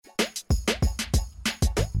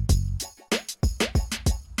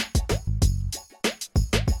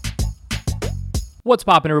What's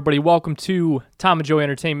poppin', everybody? Welcome to Tom and Joey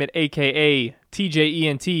Entertainment, a.k.a.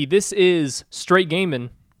 TJENT. This is Straight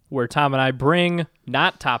Gamin', where Tom and I bring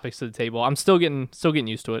not topics to the table. I'm still getting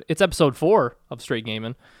used to it. It's episode 4 of Straight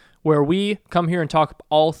Gamin', where we come here and talk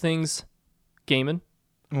all things gaming.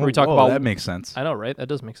 Where we talk about that makes sense. I know, right? That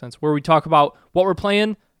does make sense. Where we talk about what we're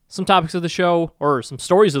playing, some topics of the show, or some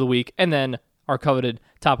stories of the week, and then our coveted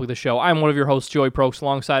topic of the show. I'm one of your hosts, Joey Prokes.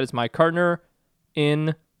 Alongside is my partner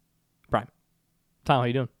in Prime. Tom, how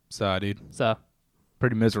you doing? Dude. So,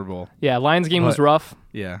 pretty miserable. yeah, Lions game was rough.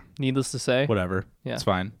 Yeah. Needless to say. Whatever. Yeah. It's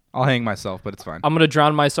fine. I'll hang myself, but it's fine. I'm going to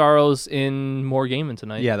drown my sorrows in more gaming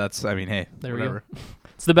tonight. Yeah, hey, there whatever. we go.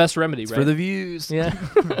 It's the best remedy, It's right? for the views. Yeah.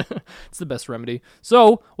 It's the best remedy.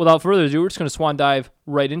 So, without further ado, we're just going to swan dive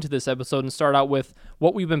right into this episode and start out with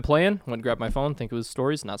what we've been playing. I went to grab my phone, think it was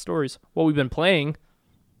stories, not stories. What we've been playing.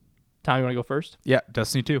 Tom, you want to go first? Yeah,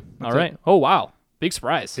 Destiny 2. All right. Oh, wow. Big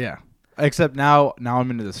surprise. Yeah. Except now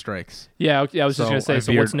I'm into the strikes. Yeah, I was just going to say,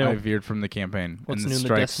 so what's new? I veered from the campaign. What's new in the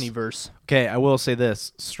Destiny verse? Okay, I will say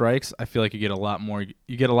this. Strikes, I feel like you get a lot more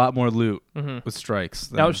loot with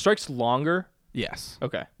strikes. Now, strikes longer? Yes.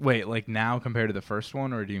 Okay. Wait, like now compared to the first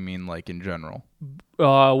one, or do you mean like in general?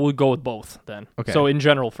 We'll go with both then. Okay. So in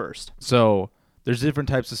general first. So there's different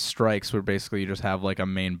types of strikes where basically you just have like a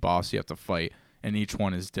main boss you have to fight, and each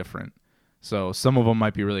one is different. So some of them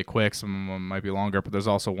might be really quick, some of them might be longer, but there's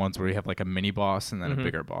also ones where you have like a mini boss and then a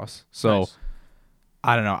bigger boss. So Nice.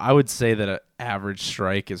 I don't know. I would say that an average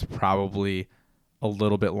strike is probably a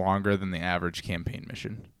little bit longer than the average campaign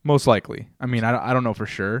mission. Most likely. I mean, I don't know for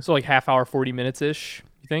sure. So like half hour, 40 minutes-ish,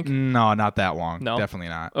 you think? No, not that long. No? Definitely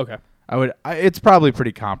not. Okay. It's probably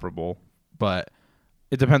pretty comparable, but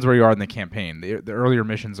it depends where you are in the campaign. The earlier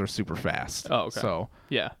missions are super fast. Oh, okay. So,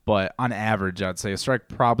 yeah. But on average, I'd say a strike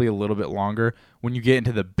probably a little bit longer. When you get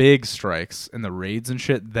into the big strikes and the raids and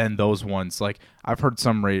shit, then those ones, like, I've heard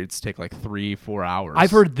some raids take like 3-4 hours.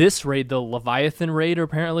 I've heard this raid, the Leviathan raid, or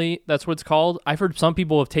apparently that's what it's called. I've heard some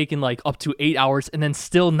people have taken like up to 8 hours and then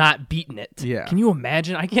still not beaten it. Yeah. Can you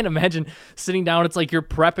imagine? I can't imagine sitting down. It's like you're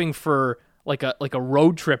prepping for like a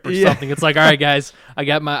road trip or something. It's like, all right, guys, I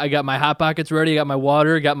got my hot pockets ready, I got my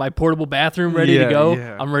water, got my portable bathroom ready to go.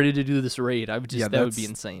 Yeah. I'm ready to do this raid. That would be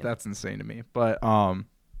insane. That's insane to me. But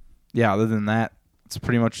yeah, other than that, it's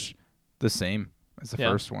pretty much the same as the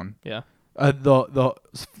first one. Yeah. The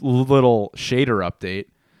little shader update,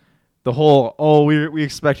 the whole we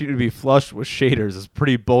expect you to be flushed with shaders is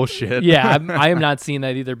pretty bullshit. Yeah, I am not seeing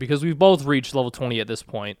that either because we've both reached level 20 at this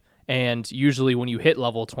point, and usually when you hit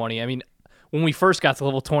level 20, I mean, when we first got to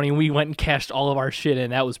level 20, we went and cashed all of our shit in.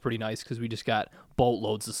 That was pretty nice because we just got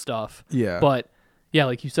boatloads of stuff. Yeah. But yeah,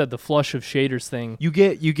 like you said, the flush of shaders thing. You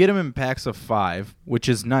get them in packs of 5, which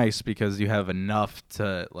is nice because you have enough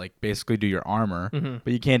to like basically do your armor,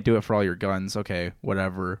 but you can't do it for all your guns. Okay,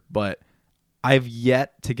 whatever. But I've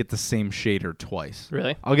yet to get the same shader twice.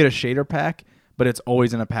 Really? I'll get a shader pack, but it's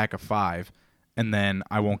always in a pack of 5, and then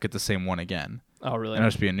I won't get the same one again. Oh, really? And it'll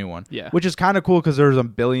just be a new one. Yeah. Which is kind of cool because there's a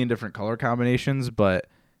billion different color combinations, but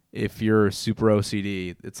if you're super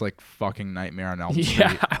OCD, it's like fucking Nightmare on Elm Street.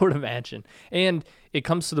 Yeah, I would imagine. And it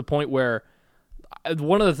comes to the point where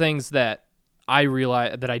one of the things that I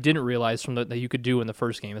didn't realize from that you could do in the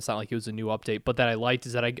first game, it's not like it was a new update, but that I liked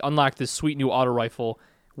is that I unlocked this sweet new auto rifle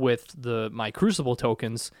with my Crucible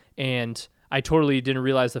tokens, and I totally didn't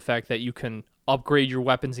realize the fact that you can upgrade your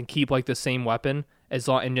weapons and keep like the same weapon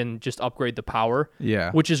and then just upgrade the power.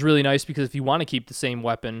 Yeah. Which is really nice because if you want to keep the same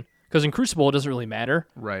weapon, because in Crucible it doesn't really matter.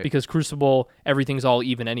 Right. Because Crucible, everything's all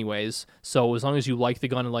even anyways. So as long as you like the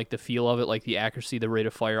gun and like the feel of it, like the accuracy, the rate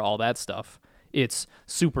of fire, all that stuff, it's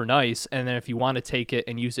super nice. And then if you want to take it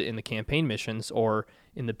and use it in the campaign missions or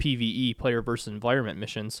in the PvE, player versus environment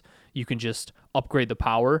missions, you can just upgrade the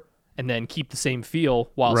power and then keep the same feel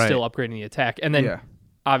while still upgrading the attack. And then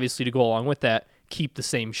obviously to go along with that, keep the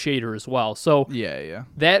same shader as well. So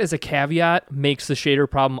that as a caveat makes the shader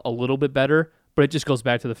problem a little bit better, but it just goes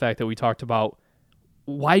back to the fact that we talked about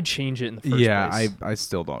why change it in the first place. Yeah, I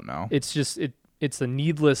still don't know. It's just it's a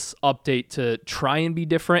needless update to try and be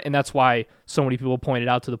different, and that's why so many people pointed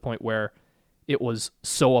out to the point where it was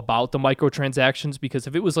so about the microtransactions, because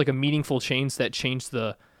if it was like a meaningful change that changed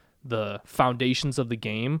the foundations of the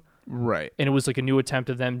game, right, and it was like a new attempt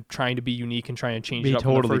of them trying to be unique and trying to change it up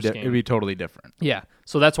from the first game, it'd be totally different. Yeah,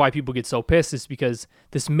 so that's why people get so pissed, is because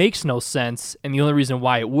this makes no sense, and the only reason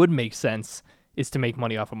why it would make sense is to make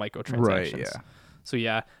money off of microtransactions. Right, yeah. So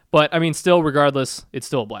yeah, but I mean, still, regardless, it's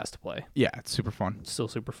still a blast to play. Yeah, it's super fun. It's still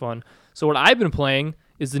super fun. So what I've been playing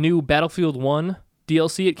is the new Battlefield 1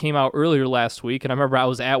 DLC. It came out earlier last week, and I remember I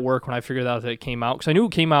was at work when I figured out that it came out, because I knew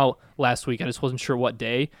it came out last week. I just wasn't sure what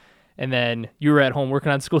day. And then you were at home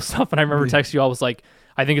working on school stuff, and I remember texting you. I was like,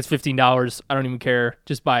 I think it's $15. I don't even care.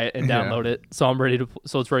 Just buy it and download it. So I'm ready to.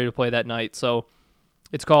 So it's ready to play that night. So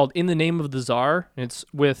it's called In the Name of the Czar. And it's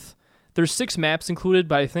with. There's 6 maps included,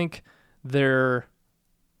 but I think there's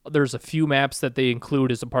a few maps that they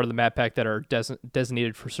include as a part of the map pack that are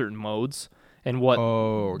designated for certain modes. And what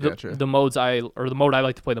gotcha. the mode I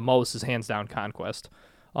like to play the most is hands down Conquest.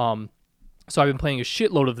 So I've been playing a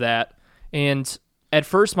shitload of that, and at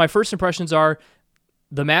first my first impressions are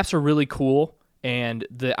the maps are really cool, and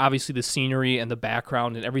obviously the scenery and the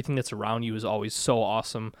background and everything that's around you is always so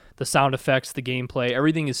awesome. The sound effects, the gameplay,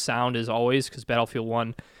 everything is sound as always, because Battlefield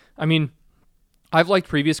 1, I mean, I've liked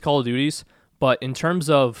previous Call of Duties, but in terms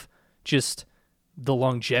of just the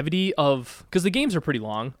longevity of, because the games are pretty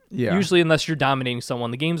long, usually unless you're dominating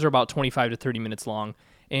someone, the games are about 25 to 30 minutes long,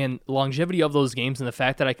 and the longevity of those games and the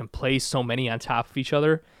fact that I can play so many on top of each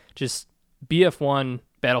other, just BF1,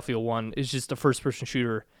 Battlefield 1 is just a first-person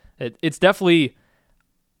shooter. It's definitely,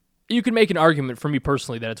 you can make an argument for me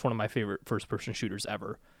personally that it's one of my favorite first-person shooters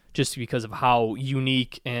ever, just because of how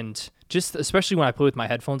unique and just, especially when I play with my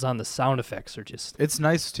headphones on, the sound effects are just, it's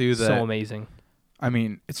nice too that, so amazing. I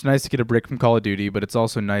mean, it's nice to get a break from Call of Duty, but it's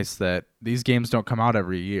also nice that these games don't come out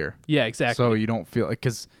every year. Yeah, exactly. So you don't feel like,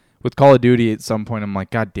 because with Call of Duty, at some point, I'm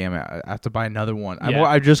like, God damn it, I have to buy another one. Yeah.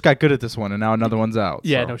 I just got good at this one, and now another one's out.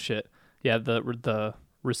 Yeah, so. no shit. Yeah, the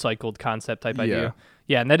recycled concept type idea.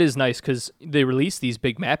 Yeah, and that is nice because they release these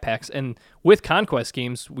big map packs. And with Conquest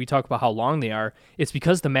games, we talk about how long they are. It's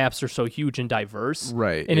because the maps are so huge and diverse.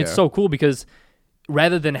 Right. And it's so cool because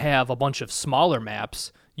rather than have a bunch of smaller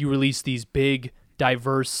maps, you release these big,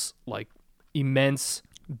 diverse, like immense,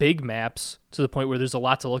 big maps to the point where there's a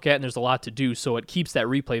lot to look at and there's a lot to do. So it keeps that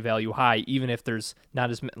replay value high, even if there's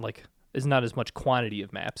not as much quantity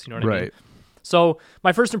of maps. You know what I mean? So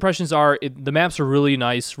my first impressions are the maps are really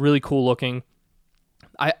nice, really cool looking.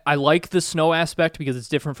 I like the snow aspect because it's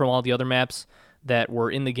different from all the other maps that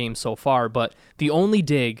were in the game so far, but the only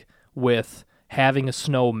dig with having a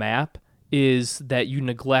snow map is that you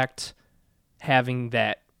neglect having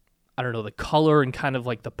that, I don't know, the color and kind of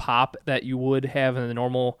like the pop that you would have in the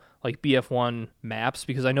normal like BF1 maps,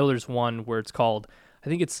 because I know there's one where it's called, I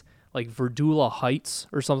think it's like Verdula Heights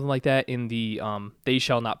or something like that in the They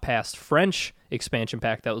Shall Not Pass French expansion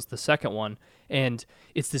pack. That was the second one. And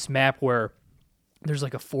it's this map where there's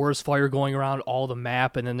like a forest fire going around all the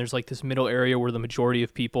map, and then there's like this middle area where the majority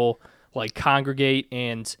of people like congregate,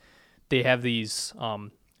 and they have these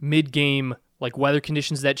mid-game like weather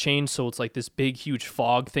conditions that change. So it's like this big, huge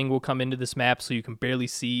fog thing will come into this map, so you can barely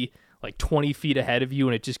see like 20 feet ahead of you,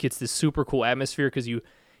 and it just gets this super cool atmosphere because you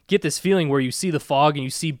get this feeling where you see the fog and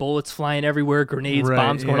you see bullets flying everywhere, grenades,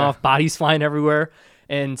 bombs going off, bodies flying everywhere.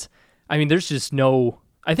 And I mean, there's just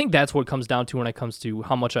I think that's what it comes down to when it comes to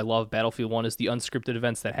how much I love Battlefield 1 is the unscripted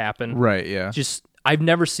events that happen. Right, yeah. Just, I've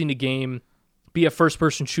never seen a game be a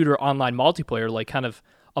first-person shooter online multiplayer, like kind of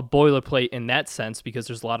a boilerplate in that sense, because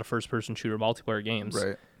there's a lot of first-person shooter multiplayer games.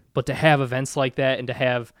 Right. But to have events like that and to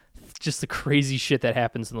have just the crazy shit that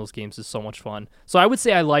happens in those games is so much fun. So I would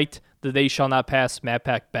say I liked the They Shall Not Pass map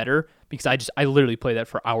pack better because I literally played that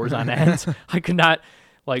for hours on end. I could not,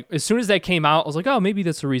 like, as soon as that came out, I was like, oh, maybe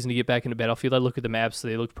that's a reason to get back into Battlefield. I look at the maps, so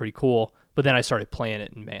they look pretty cool. But then I started playing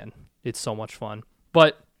it, and man, it's so much fun.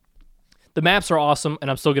 But the maps are awesome,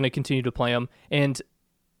 and I'm still going to continue to play them. And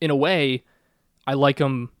in a way, I like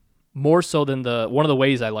them more so than one of the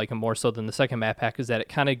ways I like them more so than the second map pack is that it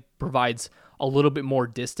kind of provides a little bit more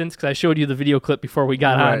distance, because I showed you the video clip before we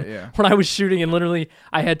got on when I was shooting, and literally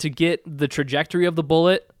I had to get the trajectory of the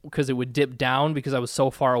bullet because it would dip down because I was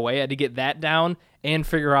so far away. I had to get that down and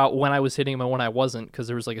figure out when I was hitting him and when I wasn't, because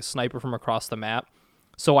there was like a sniper from across the map.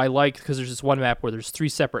 So I like, because there's this one map where there's 3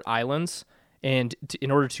 separate islands, and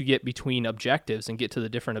in order to get between objectives and get to the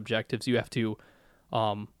different objectives, you have to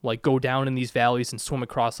like go down in these valleys and swim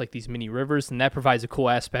across like these mini rivers, and that provides a cool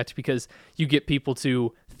aspect because you get people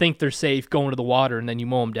to think they're safe going to the water and then you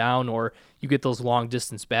mow them down, or you get those long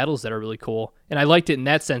distance battles that are really cool. And I liked it in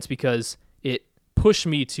that sense because it pushed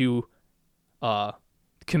me to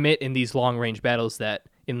commit in these long range battles that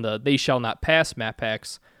in the They Shall Not Pass map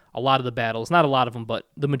packs, a lot of the battles, not a lot of them, but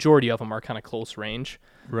the majority of them are kind of close range.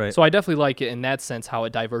 Right. So I definitely like it in that sense, how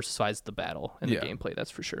it diversifies the battle and the gameplay,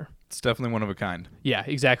 that's for sure. It's definitely one of a kind. Yeah,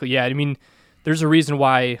 exactly. Yeah, I mean, there's a reason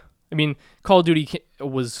why, I mean, Call of Duty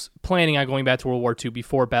was planning on going back to World War II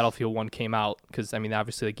before Battlefield 1 came out, because, I mean,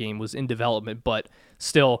 obviously the game was in development, but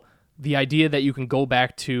still, the idea that you can go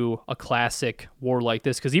back to a classic war like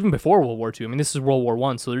this, because even before World War II, I mean, this is World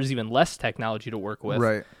War I, so there's even less technology to work with.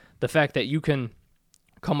 Right. The fact that you can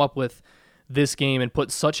come up with this game and put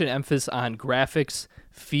such an emphasis on graphics,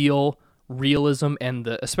 feel, realism, and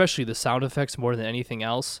especially the sound effects more than anything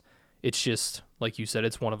else. It's just, like you said,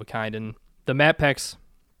 it's one of a kind. And the map packs,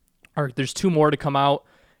 there's 2 more to come out,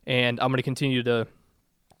 and I'm going to continue to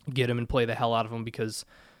get them and play the hell out of them because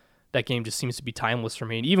that game just seems to be timeless for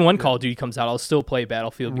me. And even when Call of Duty comes out, I'll still play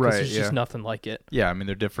Battlefield because there's just nothing like it. Yeah, I mean,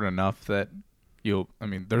 they're different enough that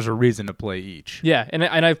there's a reason to play each. Yeah, and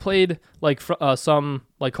I've played like some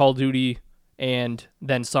like Call of Duty and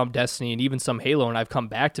then some Destiny and even some Halo, and I've come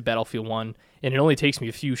back to Battlefield 1, and it only takes me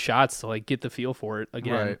a few shots to like get the feel for it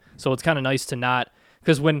again. Right. So it's kind of nice to not,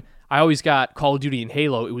 because when I always got Call of Duty and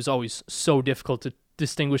Halo, it was always so difficult to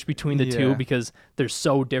distinguish between the two because they're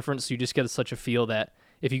so different, so you just get such a feel that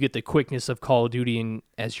if you get the quickness of Call of Duty and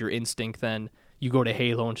as your instinct, then you go to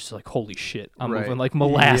Halo and just like, holy shit, I'm moving like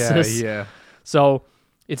molasses. Yeah. So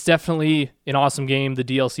it's definitely an awesome game. The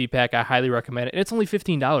DLC pack, I highly recommend it. And it's only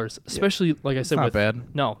 $15, especially, like I said. Not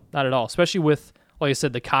bad. No, not at all. Especially with, like I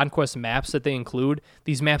said, the Conquest maps that they include.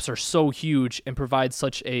 These maps are so huge and provide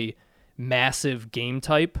such a massive game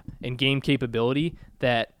type and game capability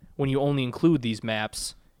that when you only include these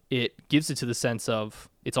maps, it gives it to the sense of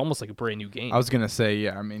it's almost like a brand new game. I was going to say,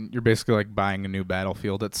 yeah, I mean, you're basically like buying a new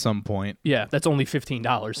Battlefield at some point. Yeah, that's only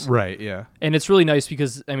 $15. Right, yeah. And it's really nice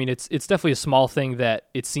because, I mean, it's definitely a small thing that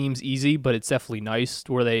it seems easy, but it's definitely nice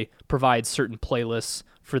where they provide certain playlists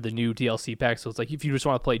for the new DLC pack. So it's like if you just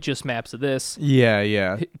want to play just maps of this,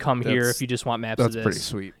 come here. If you just want maps of this. That's pretty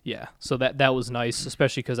sweet. Yeah, so that was nice,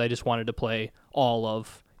 especially because I just wanted to play all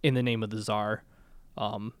of In the Name of the Tsar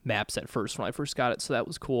maps at first when I first got it, so that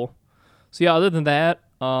was cool. So yeah, other than that,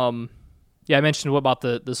 I mentioned about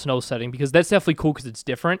the snow setting because that's definitely cool because it's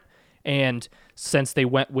different. And since they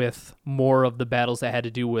went with more of the battles that had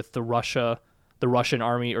to do with the Russian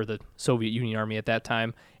army or the Soviet Union army at that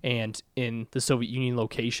time, and in the Soviet Union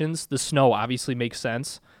locations, the snow obviously makes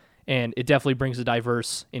sense, and it definitely brings a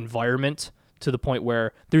diverse environment to the point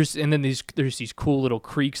where there's these cool little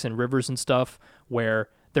creeks and rivers and stuff where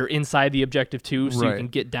they're inside the objective too, so you can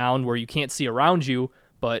get down where you can't see around you,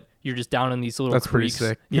 but you're just down in these little creeks. Pretty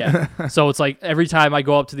sick. Yeah. So it's like every time I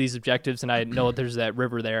go up to these objectives and I know there's that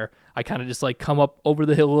river there, I kind of just like come up over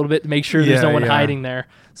the hill a little bit to make sure there's no one hiding there.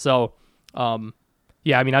 So, I mean,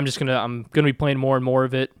 I'm gonna be playing more and more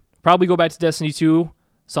of it. Probably go back to Destiny 2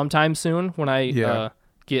 sometime soon when I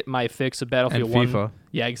get my fix of Battlefield and 1. FIFA.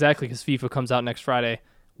 Yeah, exactly, because FIFA comes out next Friday.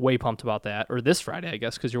 Way pumped about that. Or this Friday, I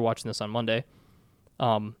guess, because you're watching this on Monday.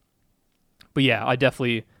 But yeah, I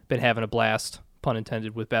definitely been having a blast, pun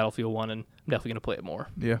intended, with Battlefield 1, and I'm definitely going to play it more.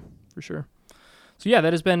 Yeah. For sure. So yeah,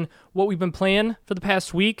 that has been what we've been playing for the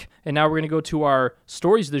past week, and now we're going to go to our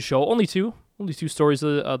stories of the show. Only two stories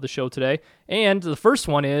of the show today. And the first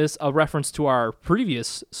one is a reference to our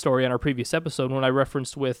previous story on our previous episode when I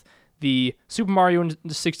referenced with the Super Mario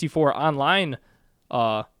 64 online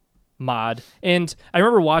mod. And I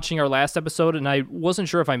remember watching our last episode, and I wasn't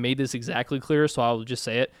sure if I made this exactly clear, so I'll just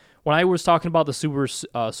say it. When I was talking about the Super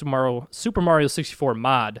Mario 64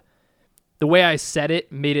 mod, the way I said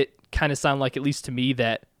it made it kind of sound like, at least to me,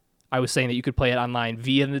 that I was saying that you could play it online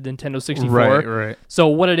via the Nintendo 64. Right. So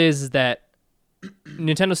what it is that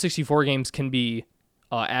Nintendo 64 games can be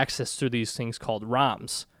accessed through these things called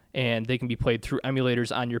ROMs, and they can be played through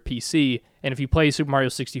emulators on your PC. And if you play Super Mario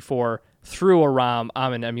 64 through a ROM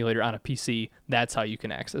on an emulator on a PC, that's how you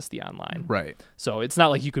can access the online. Right. So it's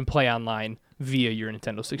not like you can play online via your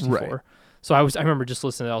Nintendo 64. Right. So I remember just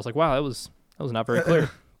listening to that, I was like, wow, that was not very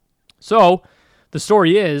clear. So the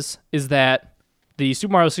story is that the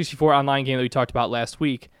Super Mario 64 online game that we talked about last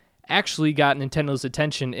week actually got Nintendo's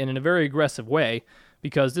attention in a very aggressive way,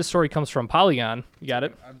 because this story comes from Polygon. You got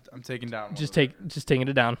it? I'm taking down. Just taking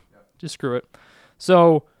it down. Yep. Just screw it.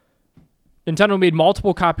 So Nintendo made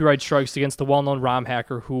multiple copyright strikes against the well-known ROM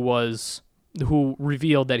hacker who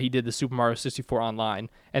revealed that he did the Super Mario 64 online.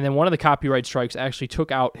 And then one of the copyright strikes actually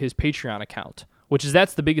took out his Patreon account,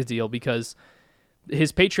 that's the biggest deal, because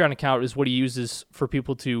his Patreon account is what he uses for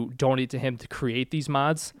people to donate to him to create these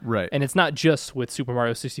mods. Right. And it's not just with Super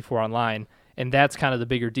Mario 64 online. And that's kind of the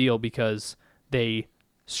bigger deal, because they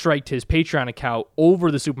striked his Patreon account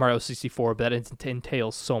over the Super Mario 64, but that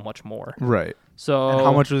entails so much more. Right. So, and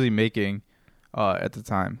how much was he making at the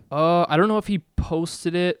time? I don't know if he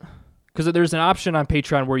posted it, because there's an option on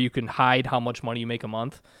Patreon where you can hide how much money you make a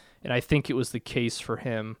month, and I think it was the case for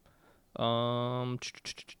him. It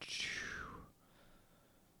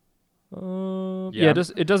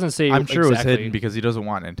doesn't say. I'm sure exactly. It was hidden because he doesn't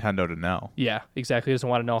want Nintendo to know. Yeah, exactly. He doesn't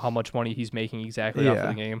want to know how much money he's making exactly off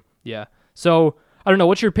of the game. Yeah. So I don't know.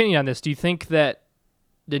 What's your opinion on this? Do you think that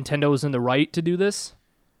Nintendo is in the right to do this?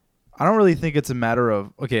 I don't really think it's a matter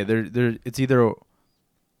of it's either.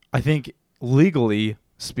 I think legally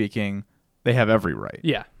speaking, they have every right.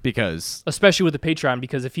 Yeah. Because especially with the Patreon,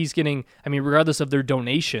 because if he's getting, I mean, regardless of their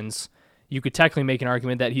donations, you could technically make an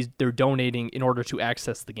argument that they're donating in order to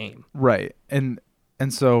access the game. Right. And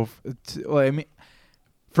so, I mean,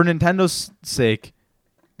 for Nintendo's sake,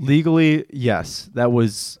 legally, yes, that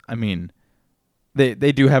was, I mean, they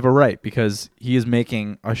do have a right because he is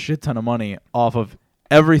making a shit ton of money off of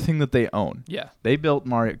everything that they own. Yeah. They built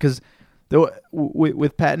Mario, because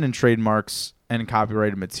with patent and trademarks and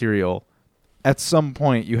copyrighted material, at some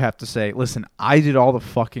point you have to say, listen, I did all the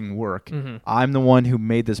fucking work. Mm-hmm. I'm the one who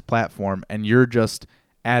made this platform, and you're just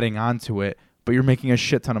adding on to it, but you're making a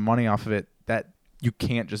shit ton of money off of it. That you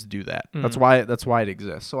can't just do that. Mm-hmm. That's why it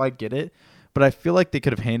exists. So I get it, but I feel like they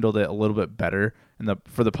could have handled it a little bit better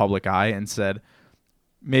for the public eye and said,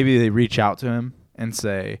 maybe they reach out to him and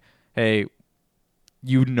say, hey,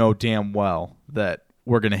 you know damn well that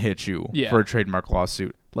we're going to hit you for a trademark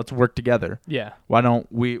lawsuit. Let's work together. Yeah. Why don't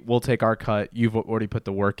we'll take our cut. You've already put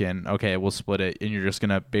the work in. Okay, we'll split it, and you're just going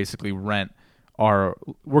to basically we're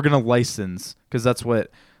going to license, because that's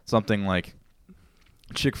what something like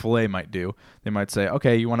Chick-fil-A might do. They might say,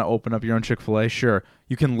 okay, you want to open up your own Chick-fil-A? Sure.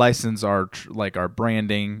 You can license our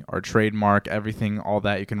branding, our trademark, everything, all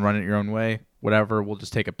that. You can run it your own way, whatever. We'll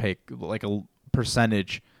just take a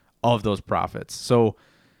percentage of those profits. So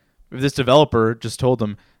if this developer just told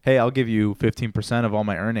them, hey, I'll give you 15% of all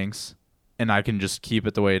my earnings, and I can just keep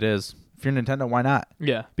it the way it is. If you're Nintendo, why not?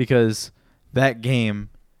 Yeah. Because that game,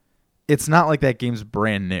 it's not like that game's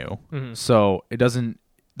brand new. Mm-hmm. So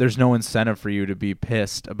there's no incentive for you to be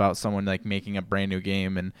pissed about someone like making a brand new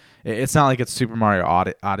game. And it's not like it's Super Mario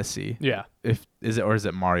Odyssey. Yeah. Is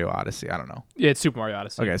it Mario Odyssey? I don't know. Yeah, it's Super Mario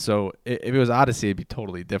Odyssey. Okay, so if it was Odyssey, it'd be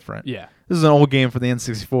totally different. Yeah. This is an old game for the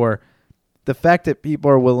N64. The fact that people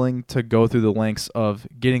are willing to go through the lengths of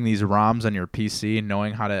getting these ROMs on your PC and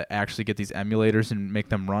knowing how to actually get these emulators and make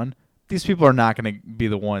them run, these people are not going to be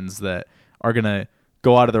the ones that are going to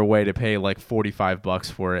go out of their way to pay like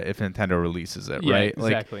 $45 for it if Nintendo releases it, yeah, right?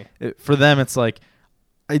 Exactly. For them, it's like,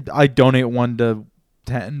 I donate $1 to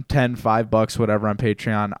 $10, $5, whatever on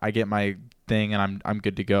Patreon. I get my thing and I'm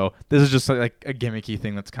good to go. This is just like a gimmicky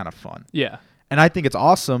thing that's kind of fun. Yeah. And I think it's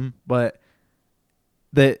awesome, but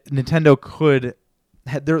that Nintendo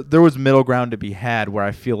there was middle ground to be had where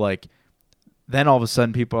I feel like then all of a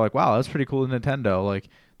sudden people are like, wow, that's pretty cool of Nintendo. Like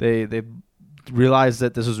they realized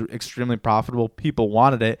that this was extremely profitable. People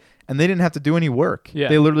wanted it, and they didn't have to do any work. Yeah.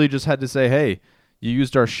 They literally just had to say, hey, you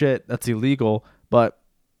used our shit. That's illegal, but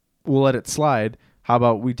we'll let it slide. How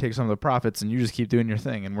about we take some of the profits and you just keep doing your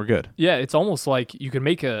thing and we're good. Yeah, it's almost like you could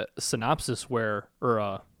make a synopsis or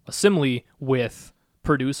a simile with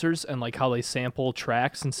producers and like how they sample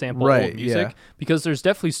tracks and sample old music, because there's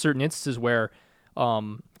definitely certain instances where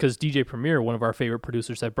because DJ Premier, one of our favorite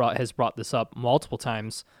producers, has brought this up multiple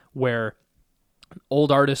times, where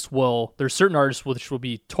old artists there's certain artists which will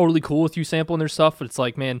be totally cool with you sampling their stuff, but it's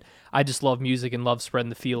like, man, I just love music and love spreading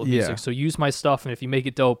the feel of music, so use my stuff, and if you make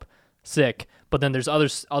it dope, sick. But then there's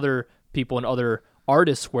other people and other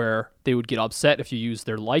artists where they would get upset if you use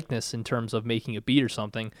their likeness in terms of making a beat or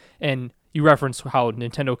something. And you referenced how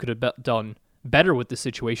Nintendo could have done better with this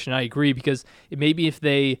situation. I agree, because maybe if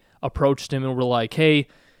they approached him and were like, hey,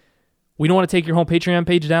 we don't want to take your whole Patreon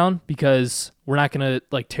page down because we're not going to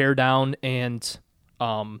like tear down and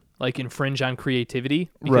like infringe on creativity,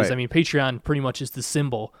 because I mean, Patreon pretty much is the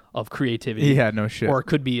symbol of creativity. Yeah, no shit. Or it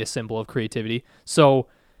could be a symbol of creativity. So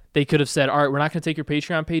they could have said, all right, we're not going to take your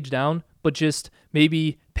Patreon page down, but just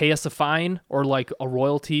maybe pay us a fine or like a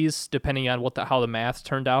royalties, depending on how the math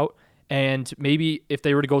turned out. And maybe if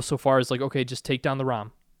they were to go so far as like, okay, just take down the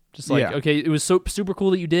ROM. Just like, okay, it was so super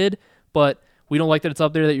cool that you did, but we don't like that it's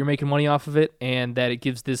up there, that you're making money off of it, and that it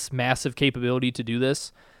gives this massive capability to do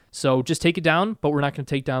this. So just take it down, but we're not going to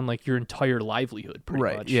take down like your entire livelihood,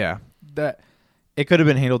 pretty much. Yeah. That it could have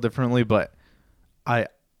been handled differently, but I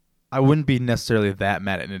wouldn't be necessarily that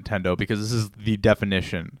mad at Nintendo, because this is the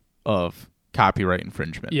definition of copyright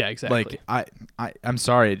infringement. Yeah, exactly. Like I'm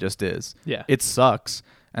sorry, it just is. Yeah. It sucks.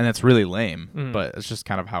 And that's really lame, but it's just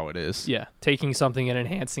kind of how it is. Yeah, taking something and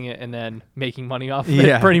enhancing it and then making money off of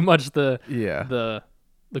it. Pretty much the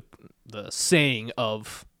saying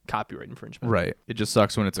of copyright infringement. Right. It just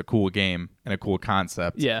sucks when it's a cool game and a cool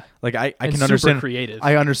concept. Yeah. Like I and can understand. Creative.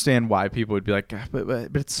 I understand why people would be like,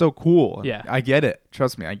 but it's so cool. Yeah. I get it.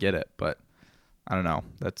 Trust me, I get it. But I don't know.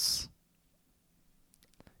 It's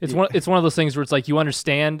one of those things where it's like you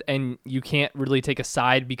understand and you can't really take a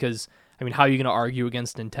side, because I mean, how are you going to argue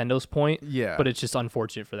against Nintendo's point? Yeah. But it's just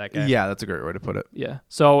unfortunate for that guy. Yeah, that's a great way to put it. Yeah.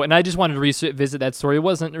 So, and I just wanted to revisit that story. It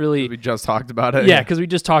wasn't really... We just talked about it. Yeah, because we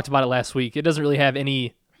just talked about it last week. It doesn't really have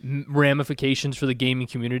any ramifications for the gaming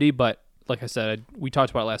community, but like I said, we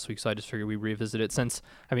talked about it last week, so I just figured we revisit it since,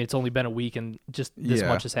 it's only been a week and just this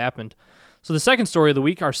much has happened. So the second story of the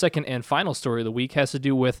week, our second and final story of the week, has to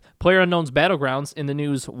do with PlayerUnknown's Battlegrounds in the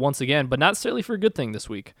news once again, but not necessarily for a good thing this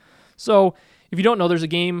week. So if you don't know, there's a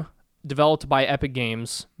game developed by Epic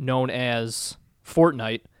Games known as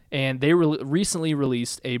Fortnite, and they recently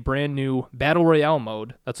released a brand new Battle Royale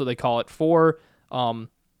mode, that's what they call it, for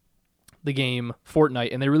the game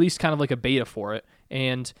Fortnite, and they released kind of like a beta for it.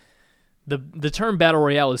 And the term Battle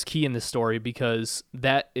Royale is key in this story because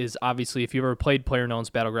that is obviously, if you've ever played PlayerUnknown's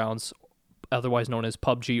Battlegrounds, otherwise known as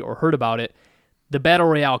PUBG, or heard about it, the Battle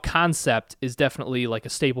Royale concept is definitely like a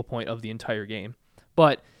staple point of the entire game.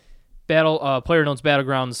 But PlayerUnknown's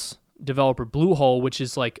Battlegrounds developer Bluehole, which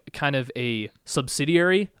is like kind of a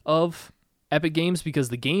subsidiary of Epic Games because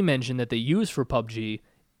the game engine that they use for PUBG,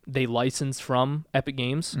 they license from Epic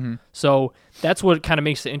Games. Mm-hmm. So that's what kind of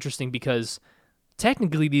makes it interesting because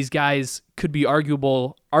technically these guys could be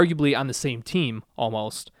arguably on the same team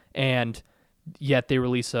almost, and yet they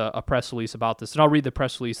release a press release about this. And I'll read the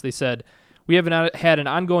press release. They said, "We have had an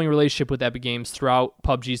ongoing relationship with Epic Games throughout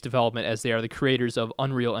PUBG's development as they are the creators of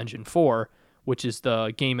Unreal Engine 4, which is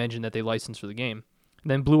the game engine that they license for the game."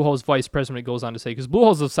 And then Bluehole's vice president goes on to say, because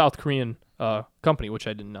Bluehole's a South Korean company, which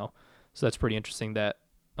I didn't know. So that's pretty interesting that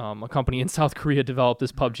a company in South Korea developed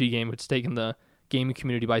this PUBG game, which has taken the gaming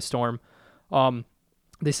community by storm.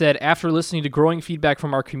 They said, "After listening to growing feedback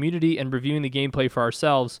from our community and reviewing the gameplay for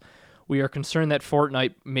ourselves, we are concerned that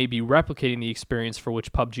Fortnite may be replicating the experience for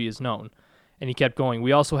which PUBG is known." And he kept going.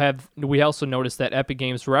 We also noticed that Epic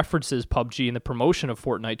Games references PUBG in the promotion of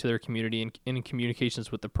Fortnite to their community and in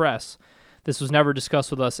communications with the press. This was never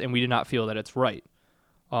discussed with us, and we did not feel that it's right.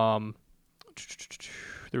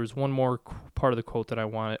 There was one more part of the quote that I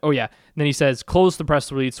wanted. Oh, yeah. And then he says, close the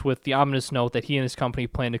press release with the ominous note that he and his company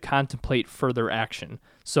plan to contemplate further action.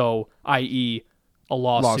 So, i.e., a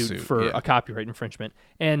lawsuit for a copyright infringement.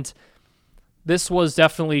 And this was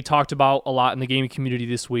definitely talked about a lot in the gaming community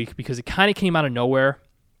this week because it kind of came out of nowhere.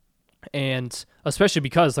 And especially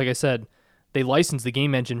because, like I said, they licensed the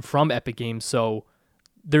game engine from Epic Games. So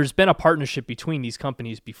there's been a partnership between these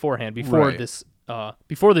companies beforehand, before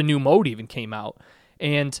the new mode even came out.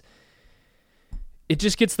 And it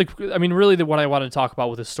just gets what I want to talk about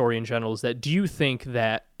with the story in general is that, do you think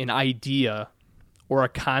that an idea or a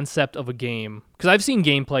concept of a game, because I've seen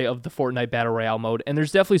gameplay of the Fortnite Battle Royale mode, and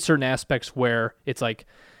there's definitely certain aspects where it's like,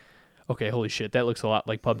 okay, holy shit, that looks a lot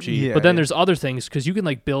like PUBG. Yeah, but then there's other things, because you can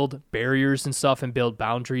like build barriers and stuff and build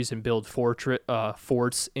boundaries and build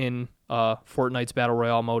forts in Fortnite's Battle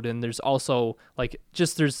Royale mode, and there's also like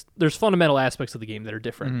there's fundamental aspects of the game that are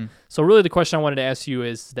different. Mm-hmm. So really the question I wanted to ask you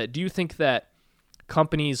is that, do you think that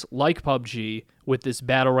companies like PUBG with this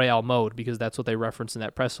Battle Royale mode, because that's what they referenced in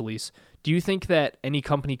that press release, do you think that any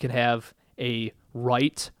company could have a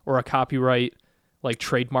right or a copyright like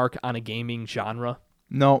trademark on a gaming genre?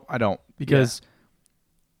 No, I don't, because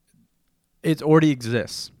it already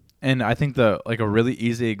exists. And I think a really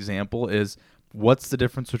easy example is, what's the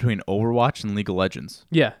difference between Overwatch and League of Legends?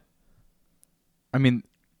 Yeah. I mean,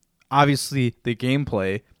 obviously the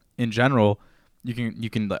gameplay in general, you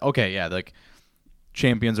can like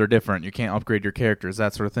champions are different. You can't upgrade your characters,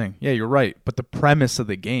 that sort of thing. Yeah, you're right. But the premise of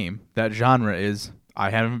the game, that genre, is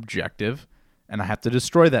I have an objective and I have to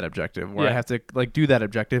destroy that objective, or I have to like do that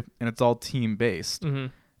objective, and it's all team based. Mm-hmm.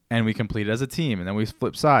 And we complete it as a team, and then we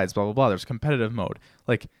flip sides, blah blah blah. There's competitive mode.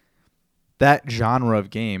 Like, that genre of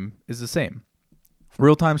game is the same.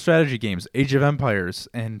 Real-time strategy games, Age of Empires,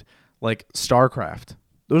 and like StarCraft,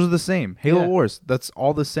 those are the same. Halo Wars, that's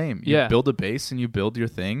all the same. You build a base and you build your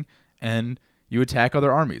thing, and you attack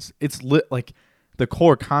other armies. It's like the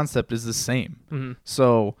core concept is the same. Mm-hmm.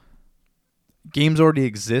 So games already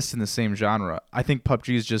exist in the same genre. I think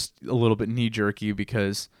PUBG is just a little bit knee-jerky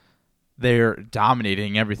because they're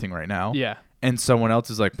dominating everything right now. Yeah. And someone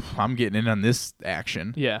else is like, I'm getting in on this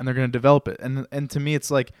action. Yeah. And they're going to develop it. And to me,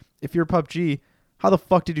 it's like, if you're PUBG, how the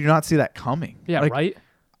fuck did you not see that coming? Yeah, like, right?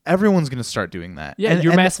 Everyone's going to start doing that. Yeah,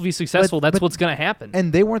 you're massively successful. That's what's going to happen.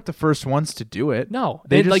 And they weren't the first ones to do it. No.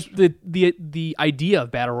 They just, like the idea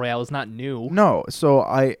of Battle Royale is not new. No. So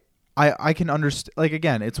I can understand. Like,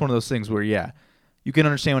 again, it's one of those things where, you can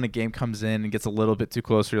understand when a game comes in and gets a little bit too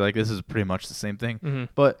close. You're like, this is pretty much the same thing. Mm-hmm.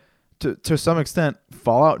 But to some extent,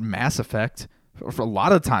 Fallout and Mass Effect, for a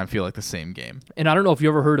lot of the time, feel like the same game. And I don't know if you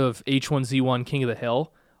ever heard of H1Z1 King of the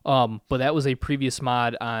Hill. But that was a previous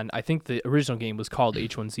mod on, I think the original game was called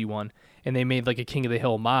H1Z1, and they made like a King of the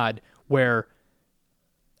Hill mod where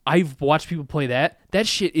I've watched people play that. That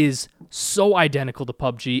shit is so identical to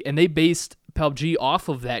PUBG, and they based PUBG off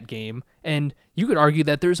of that game, And you could argue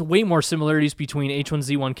that there's way more similarities between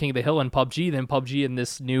H1Z1 King of the Hill and PUBG than PUBG and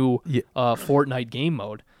this new Fortnite game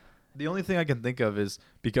mode. The only thing I can think of is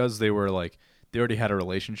because they already had a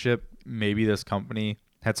relationship, maybe this company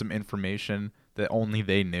had some information that only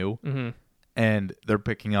they knew, and they're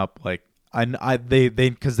picking up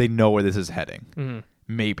because they know where this is heading.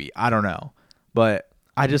 Maybe, I don't know, but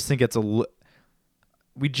I just think it's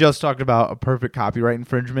we just talked about a perfect copyright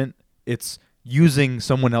infringement. It's using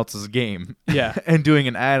someone else's game, and doing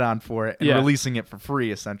an add-on for it and releasing it for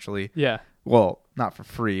free, essentially. Yeah. Well, not for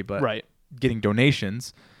free, but getting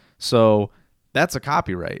donations. So that's a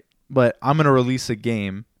copyright. But I'm gonna release a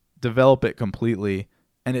game, develop it completely,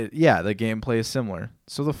 and the gameplay is similar.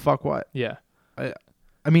 So the fuck what? Yeah.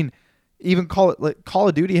 I mean, even Call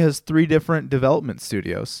of Duty has 3 different development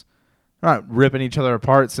studios. They're not ripping each other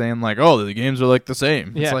apart, saying like, "Oh, the games are like the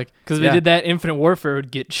same." Yeah, it's like because they did that. Infinite Warfare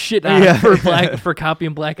would get shit out for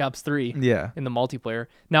copying Black Ops 3. Yeah. In the multiplayer.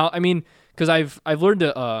 Now, I mean, because I've learned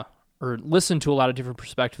to or listened to a lot of different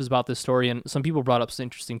perspectives about this story, and some people brought up some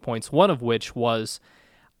interesting points. One of which was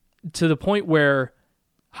to the point where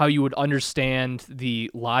how you would understand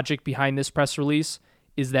the logic behind this press release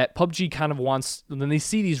is that PUBG kind of wants, when they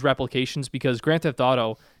see these replications, because Grand Theft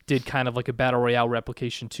Auto did kind of like a Battle Royale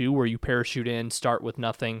replication too, where you parachute in, start with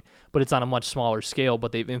nothing, but it's on a much smaller scale,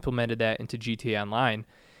 but they've implemented that into GTA Online.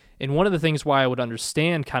 And one of the things why I would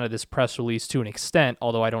understand kind of this press release to an extent,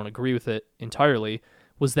 although I don't agree with it entirely,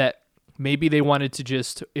 was that maybe they wanted to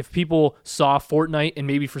just, if people saw Fortnite and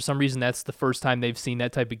maybe for some reason that's the first time they've seen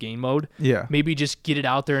that type of game mode, maybe just get it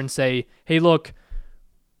out there and say, hey, look,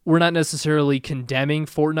 we're not necessarily condemning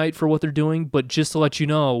Fortnite for what they're doing, but just to let you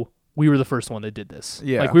know, we were the first one that did this.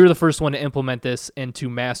 Yeah. Like, we were the first one to implement this and to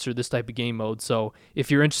master this type of game mode. So if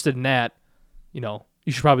you're interested in that, you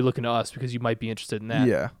should probably look into us because you might be interested in that.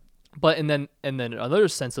 Yeah. But and then another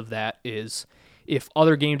sense of that is if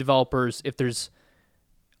other game developers, if there's,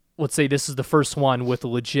 let's say this is the first one with a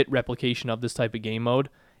legit replication of this type of game mode,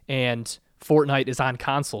 and Fortnite is on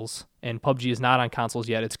consoles and PUBG is not on consoles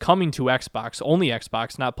yet. It's coming to Xbox, only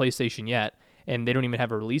Xbox, not PlayStation yet, and they don't even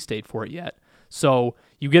have a release date for it yet. So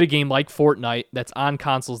you get a game like Fortnite that's on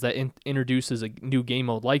consoles that introduces a new game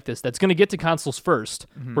mode like this that's going to get to consoles first,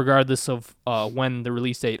 regardless of when the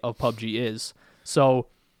release date of PUBG is. So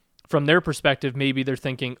from their perspective, maybe they're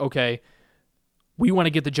thinking, okay, we want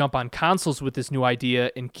to get the jump on consoles with this new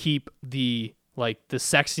idea and keep the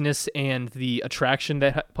sexiness and the attraction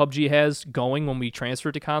that PUBG has going when we transfer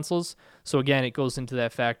it to consoles. So again, it goes into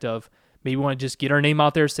that fact of maybe we want to just get our name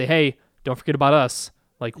out there, say, hey, don't forget about us.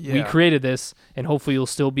 We created this, and hopefully you'll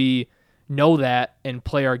still know that and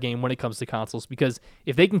play our game when it comes to consoles. Because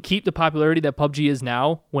if they can keep the popularity that PUBG is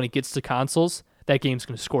now when it gets to consoles, that game's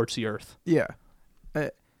going to scorch the earth. Yeah.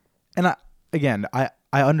 And I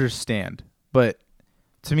understand, but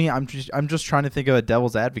to me, I'm just trying to think of a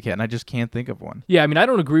devil's advocate, and I just can't think of one. Yeah, I mean, I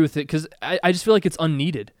don't agree with it because I just feel like it's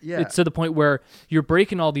unneeded. Yeah. It's to the point where you're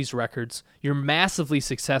breaking all these records. You're massively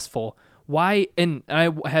successful. Why? And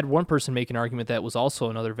I had one person make an argument that was also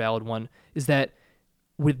another valid one, is that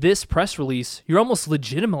with this press release, you're almost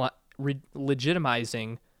legitimizing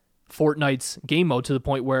Fortnite's game mode to the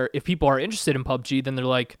point where if people are interested in PUBG, then they're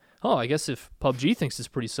like, oh, I guess if PUBG thinks it's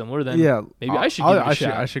pretty similar, then maybe I should give it a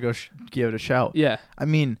shot. I should go give it a shout. Yeah. I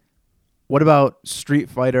mean, what about Street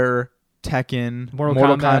Fighter, Tekken,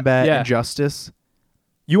 Mortal Kombat, Injustice?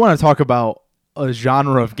 You want to talk about a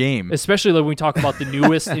genre of game. Especially when we talk about the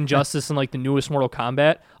newest Injustice and the newest Mortal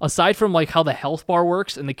Kombat. Aside from how the health bar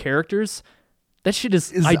works and the characters, that shit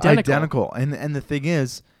is identical. And the thing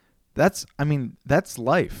is, that's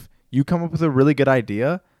life. You come up with a really good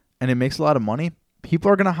idea and it makes a lot of money. People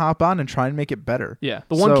are going to hop on and try and make it better. Yeah.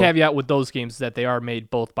 The one caveat with those games is that they are made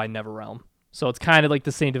both by NetherRealm. So it's kind of like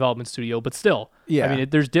the same development studio, but still. Yeah. I mean,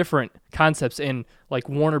 there's different concepts in,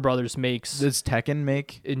 Warner Brothers makes... Does Tekken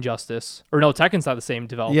make... Injustice. Or no, Tekken's not the same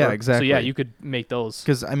developer. Yeah, exactly. So yeah, you could make those.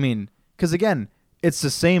 Because again, it's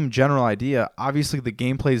the same general idea. Obviously, the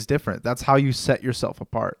gameplay is different. That's how you set yourself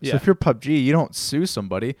apart. Yeah. So if you're PUBG, you don't sue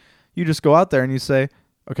somebody. You just go out there and you say...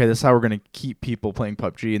 Okay, this is how we're going to keep people playing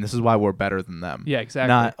PUBG, and this is why we're better than them. Yeah, exactly.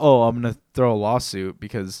 Not, I'm going to throw a lawsuit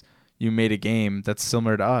because you made a game that's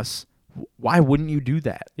similar to us. Why wouldn't you do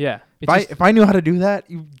that? Yeah. If I knew how to do that,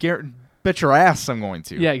 you bet your ass I'm going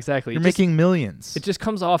to. Yeah, exactly. You're making millions. It just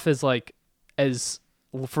comes off as,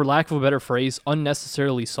 for lack of a better phrase,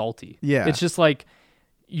 unnecessarily salty. Yeah. It's just the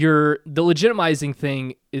legitimizing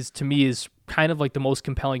thing to me is kind of the most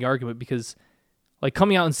compelling argument because...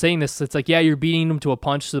 coming out and saying this, it's you're beating them to a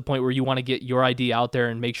punch to the point where you want to get your idea out there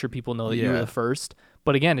and make sure people know that you were the first.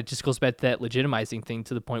 But again, it just goes back to that legitimizing thing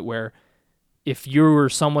to the point where if you're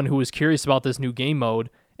someone who is curious about this new game mode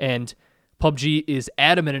and PUBG is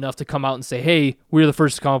adamant enough to come out and say, hey, we're the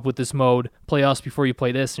first to come up with this mode, play us before you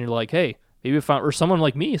play this, and you're like, hey, maybe if or someone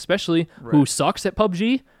like me especially who sucks at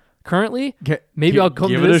PUBG currently, maybe I'll come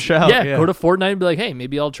give to it this. a shot. Yeah, go to Fortnite and be like, hey,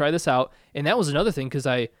 maybe I'll try this out. And that was another thing, because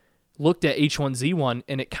I looked at H1Z1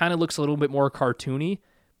 and it kind of looks a little bit more cartoony,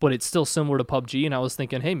 but it's still similar to PUBG, and I was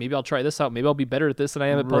thinking, hey, maybe I'll try this out. Maybe I'll be better at this than I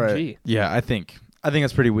am at PUBG. Yeah, I think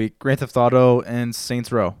that's pretty weak. Grand Theft Auto and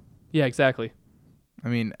Saints Row. Yeah, exactly. I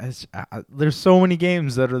mean, there's so many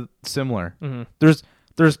games that are similar. Mm-hmm.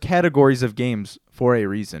 There's categories of games for a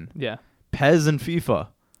reason. Yeah. PES and FIFA.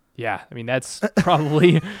 Yeah, I mean, that's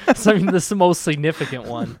probably this is the most significant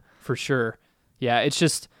one for sure. Yeah, it's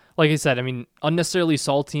just, like I said, I mean, unnecessarily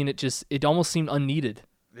salty, and it almost seemed unneeded,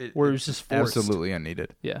 where it was just forced. Absolutely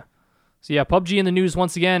unneeded. Yeah. So yeah, PUBG in the news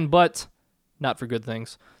once again, but not for good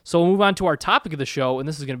things. So we'll move on to our topic of the show, and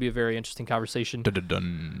this is going to be a very interesting conversation.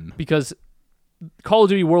 Dun-dun-dun. Because Call of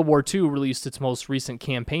Duty World War II released its most recent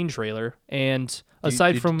campaign trailer, and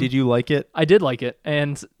did you like it? I did like it,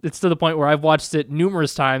 and it's to the point where I've watched it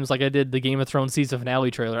numerous times, like I did the Game of Thrones season finale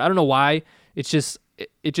trailer. I don't know why. It just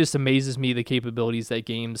amazes me the capabilities that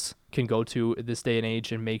games can go to at this day and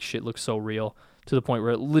age and make shit look so real, to the point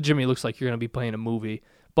where it legitimately looks like you're going to be playing a movie.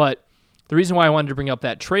 But the reason why I wanted to bring up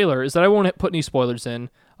that trailer is that I won't put any spoilers in,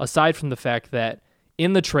 aside from the fact that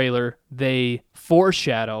in the trailer they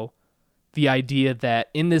foreshadow the idea that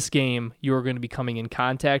in this game you're going to be coming in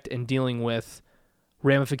contact and dealing with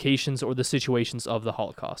ramifications or the situations of the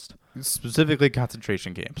Holocaust. Specifically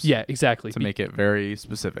concentration camps. Yeah, exactly. To make it very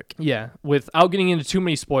specific. Yeah. Without getting into too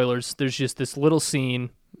many spoilers, there's just this little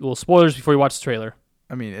scene. Well, spoilers before you watch the trailer.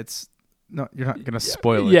 I mean, you're not going to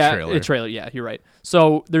spoil a trailer. Yeah, a trailer. Yeah, you're right.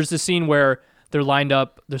 So there's this scene where they're lined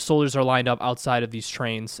up, the soldiers are lined up outside of these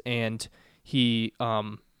trains, and the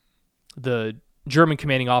German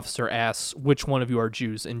commanding officer asks, which one of you are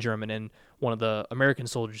Jews, in German, and one of the American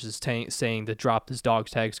soldiers is saying to drop his dog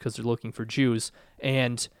tags because they're looking for Jews,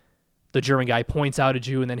 and the German guy points out a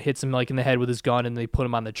Jew and then hits him like in the head with his gun, and they put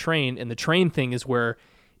him on the train, and the train thing is where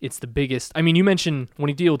it's the biggest. I mean, you mentioned when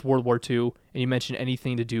you deal with World War II, and you mentioned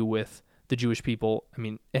anything to do with the Jewish people, I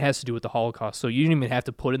mean, it has to do with the Holocaust, so you didn't even have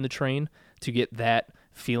to put in the train to get that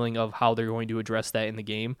feeling of how they're going to address that in the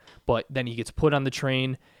game, but then he gets put on the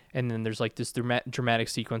train, and then there's like this dramatic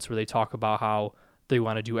sequence where they talk about how they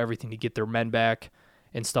want to do everything to get their men back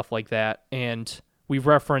and stuff like that. And we've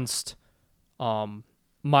referenced Modern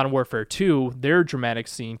Warfare 2, their dramatic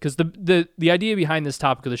scene, because the idea behind this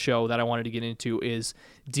topic of the show that I wanted to get into is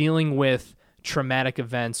dealing with traumatic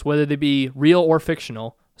events, whether they be real or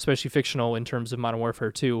fictional, especially fictional in terms of Modern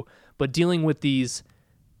Warfare 2, but dealing with these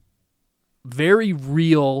very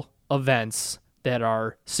real events that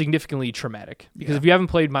are significantly traumatic. Because if you haven't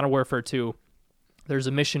played Modern Warfare 2, there's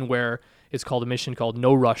a mission where it's called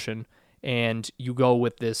No Russian, and you go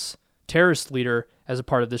with this terrorist leader as a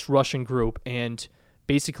part of this Russian group, and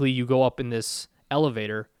basically you go up in this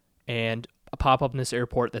elevator and pop up in this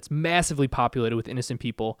airport that's massively populated with innocent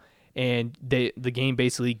people, and the game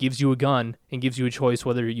basically gives you a gun and gives you a choice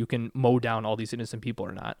whether you can mow down all these innocent people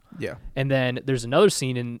or not. Yeah. And then there's another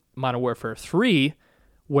scene in Modern Warfare 3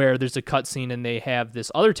 where there's a cutscene and they have this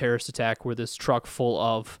other terrorist attack where this truck full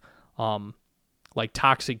of like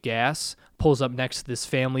toxic gas pulls up next to this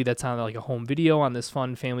family that's on like a home video on this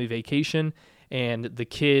fun family vacation, and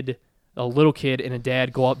a little kid and a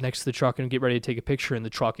dad go up next to the truck and get ready to take a picture, and the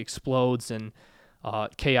truck explodes and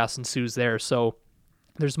chaos ensues there. So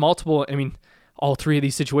there's multiple, I mean, all three of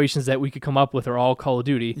these situations that we could come up with are all Call of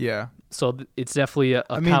Duty. Yeah. So it's definitely a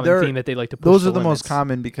common theme that they like to push. Those are the most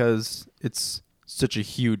common because it's such a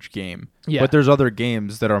huge game. Yeah. But there's other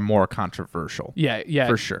games that are more controversial. Yeah.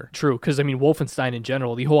 For sure. True. Because, I mean, Wolfenstein in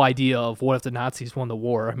general, the whole idea of what if the Nazis won the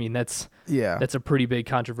war, I mean, that's a pretty big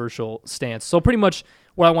controversial stance. So pretty much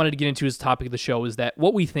what I wanted to get into as the topic of the show is that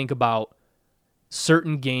what we think about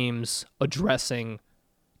certain games addressing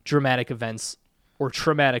dramatic events or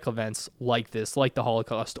traumatic events like this, like the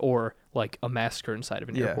Holocaust or like a massacre inside of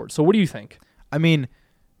an airport. So what do you think? I mean,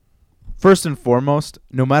 first and foremost,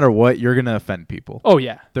 no matter what, you're going to offend people. Oh,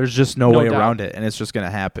 yeah. There's just no way around it, and it's just going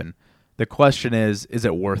to happen. The question is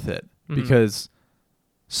it worth it? Mm-hmm. Because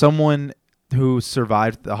someone who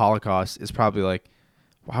survived the Holocaust is probably like,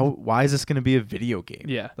 why is this going to be a video game?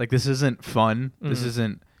 Yeah. Like, this isn't fun. Mm-hmm. This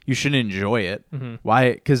isn't, you shouldn't enjoy it. Mm-hmm.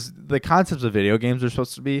 Why? Because the concepts of video games are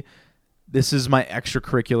supposed to be, this is my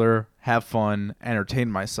extracurricular, have fun, entertain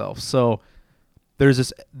myself. So there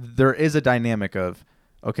is a dynamic of,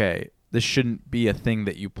 okay, this shouldn't be a thing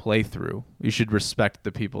that you play through. You should respect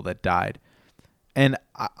the people that died. And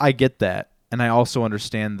I get that. And I also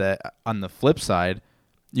understand that on the flip side,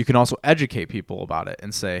 you can also educate people about it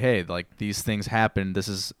and say, hey, like these things happened. This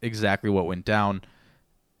is exactly what went down.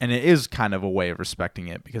 And it is kind of a way of respecting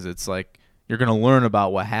it because it's like you're going to learn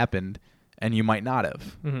about what happened and you might not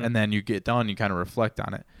have. Mm-hmm. And then you get done, you kind of reflect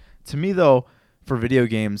on it. To me, though, for video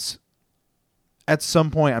games, at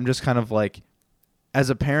some point, I'm just kind of like, as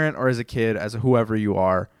a parent or as a kid, as whoever you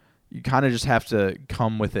are, you kind of just have to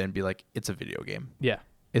come with it and be like, it's a video game. Yeah.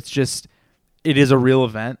 It's just, it is a real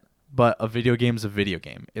event, but a video game is a video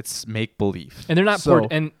game. It's make believe. And they're not,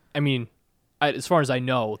 as far as I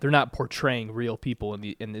know, they're not portraying real people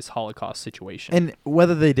in this Holocaust situation. And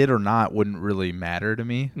whether they did or not wouldn't really matter to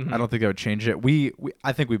me. Mm-hmm. I don't think that would change it.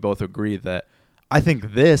 I think we both agree that I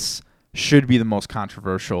think this should be the most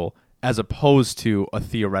controversial as opposed to a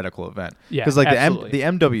theoretical event. Yeah, because like absolutely. the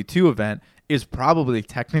MW2 event is probably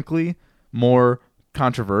technically more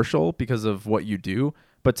controversial because of what you do.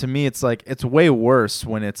 But to me, it's like it's way worse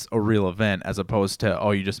when it's a real event as opposed to,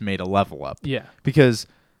 oh, you just made a level up. Yeah. Because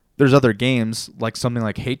there's other games like something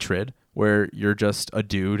like Hatred where you're just a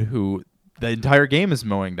dude who the entire game is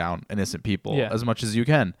mowing down innocent people as much as you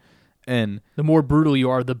can. And the more brutal you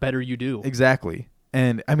are, the better you do. Exactly.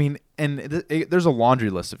 And I mean, there's a laundry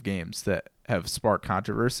list of games that have sparked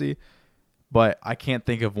controversy, but I can't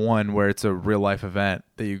think of one where it's a real life event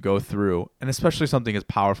that you go through, and especially something as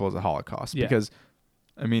powerful as the Holocaust. Yeah. Because,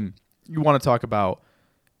 I mean, you want to talk about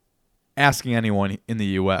asking anyone in the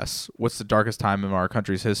U.S. what's the darkest time in our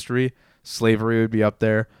country's history? Slavery would be up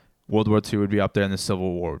there, World War II would be up there, and the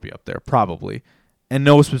Civil War would be up there, probably. In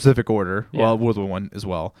no specific order. Yeah. Well, World War I as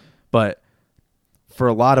well. But for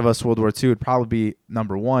a lot of us, World War II would probably be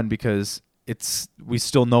number one because we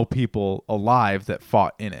still know people alive that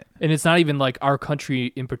fought in it. And it's not even like our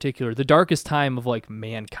country in particular, the darkest time of like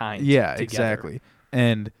mankind. Yeah, together. Exactly.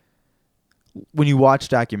 And when you watch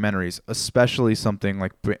documentaries, especially something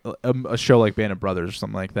like a show like Band of Brothers or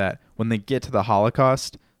something like that, when they get to the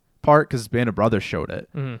Holocaust part, because Band of Brothers showed it,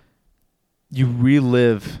 mm-hmm.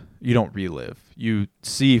 you don't relive. You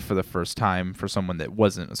see for the first time for someone that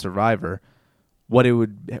wasn't a survivor what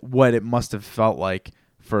it must have felt like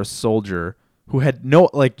for a soldier who had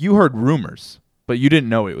you heard rumors, but you didn't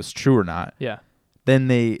know it was true or not. Yeah. Then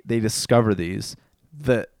they discover these,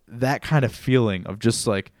 that kind of feeling of just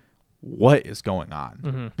like, what is going on?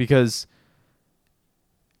 Mm-hmm. Because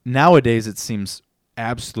nowadays it seems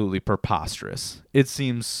absolutely preposterous. It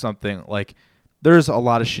seems something like there's a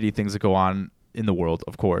lot of shitty things that go on in the world,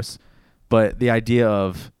 of course, but the idea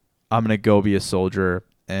of I'm going to go be a soldier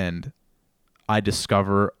and I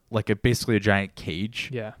discover like basically a giant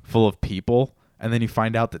cage full of people, and then you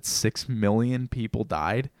find out that 6 million people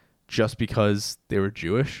died just because they were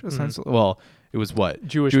Jewish, essentially. Mm-hmm. Well, it was what?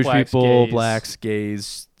 Jewish blacks, people, gays. blacks,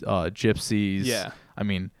 gays, gypsies. Yeah. I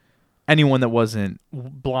mean, anyone that wasn't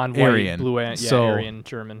blonde, Aryan. White, blue, Aryan,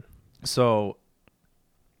 German. So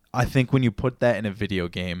I think when you put that in a video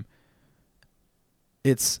game,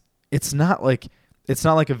 it's not like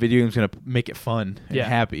a video game's going to make it fun and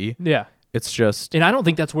happy. Yeah. It's just... And I don't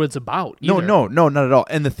think that's what it's about either. No, not at all.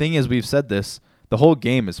 And the thing is, we've said this, the whole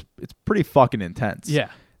game it's pretty fucking intense. Yeah.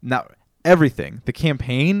 Now, everything, the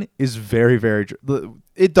campaign is very, very...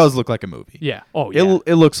 It does look like a movie. Yeah. Oh, yeah.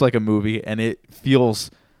 It looks like a movie, and it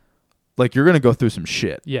feels like you're going to go through some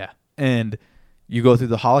shit. Yeah. And you go through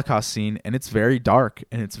the Holocaust scene, and it's very dark,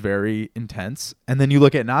 and it's very intense. And then you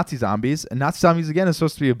look at Nazi zombies, and Nazi zombies, again, is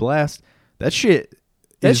supposed to be a blast. That shit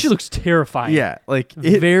looks terrifying. Yeah, like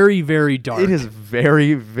very, very dark. It is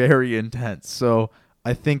very, very intense. So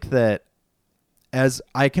I think that as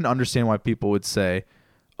I can understand why people would say,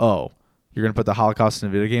 "Oh, you're gonna put the Holocaust in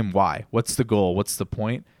a video game? Why? What's the goal? What's the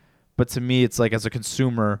point?" But to me, it's like as a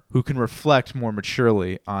consumer who can reflect more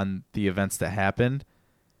maturely on the events that happened,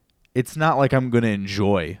 it's not like I'm gonna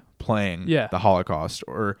enjoy playing the Holocaust,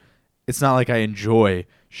 or it's not like I enjoy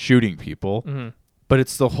shooting people, but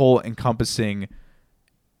it's the whole encompassing.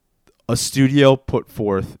 A studio put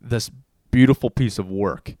forth this beautiful piece of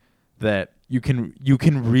work that you can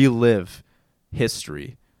relive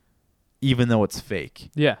history, even though it's fake.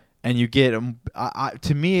 Yeah, and you get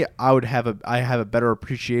to me, I have a better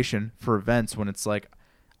appreciation for events when it's like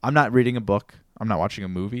I'm not reading a book, I'm not watching a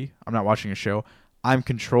movie, I'm not watching a show. I'm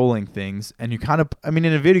controlling things, and you kind of, I mean,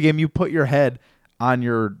 in a video game, you put your head on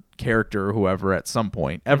your character or whoever at some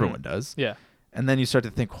point. Everyone does. Yeah. And then you start to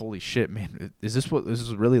think, holy shit, man, is this what this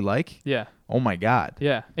is really like? Yeah. Oh, my God.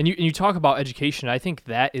 Yeah. And you talk about education. I think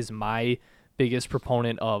that is my biggest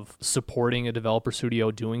proponent of supporting a developer studio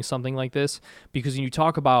doing something like this. Because when you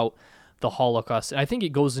talk about the Holocaust, and I think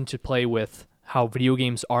it goes into play with how video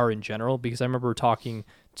games are in general. Because I remember talking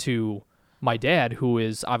to my dad, who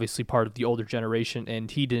is obviously part of the older generation, and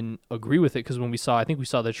he didn't agree with it because when I think we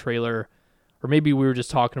saw the trailer, or maybe we were just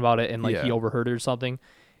talking about it and like he overheard it or something,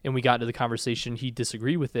 and we got into the conversation, he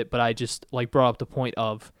disagreed with it. But I just like brought up the point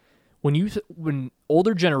of when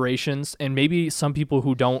older generations and maybe some people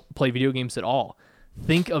who don't play video games at all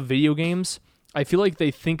think of video games, I feel like they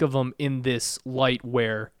think of them in this light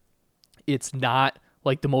where it's not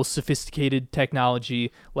like the most sophisticated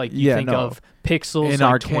technology, like you think of pixels, in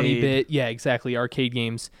like arcade. 20-bit, yeah, exactly, arcade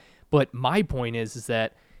games. But my point is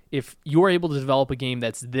that if you're able to develop a game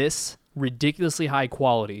that's this ridiculously high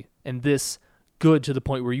quality and this good to the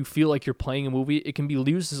point where you feel like you're playing a movie, it can be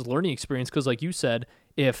used as a learning experience. Because like you said,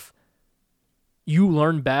 if you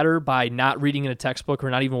learn better by not reading in a textbook or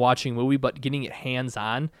not even watching a movie, but getting it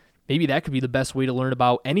hands-on, maybe that could be the best way to learn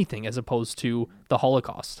about anything as opposed to the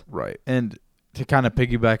Holocaust. Right. And to kind of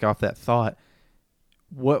piggyback off that thought,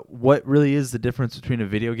 what really is the difference between a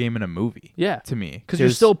video game and a movie? Yeah, to me, because you're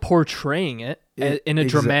still portraying it in a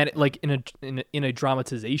dramatic, like in a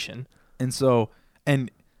dramatization. And so, and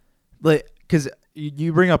like, because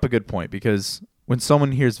you bring up a good point, because when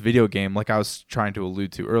someone hears video game, like I was trying to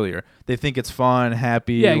allude to earlier, they think it's fun,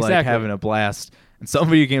 happy, like having a blast, and some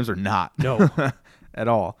video games are not. No, at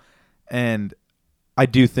all. And I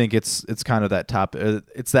do think it's kind of that top.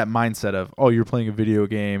 It's that mindset of, oh, you're playing a video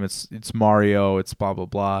game. It's Mario. It's blah blah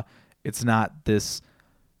blah. It's not this,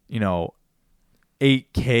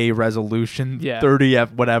 8K resolution, 30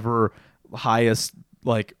 F whatever highest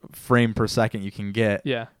like frame per second you can get.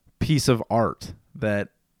 Yeah, piece of art that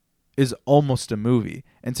is almost a movie.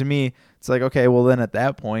 And to me, it's like, okay, well then at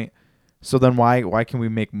that point, so then why can we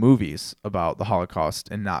make movies about the Holocaust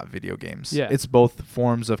and not video games? Yeah. It's both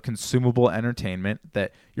forms of consumable entertainment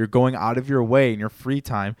that you're going out of your way in your free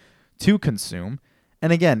time to consume.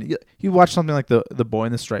 And again, you watch something like the Boy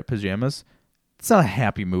in the Striped Pajamas. It's not a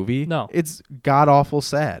happy movie. No. It's god-awful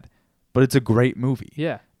sad, but it's a great movie.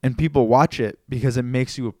 Yeah. And people watch it because it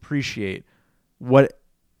makes you appreciate what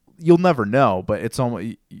you'll never know, but it's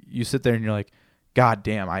almost, you sit there and you're like, God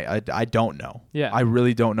damn, I don't know. Yeah. I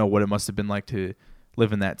really don't know what it must have been like to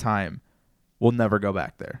live in that time. We'll never go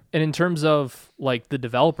back there. And in terms of like the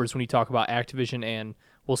developers, when you talk about Activision and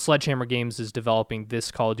Sledgehammer Games is developing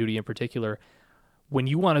this Call of Duty in particular, when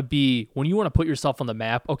you want to put yourself on the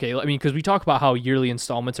map, okay, I mean, because we talk about how yearly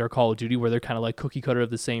installments are Call of Duty where they're kind of like cookie cutter of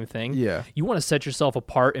the same thing. Yeah. You want to set yourself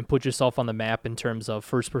apart and put yourself on the map in terms of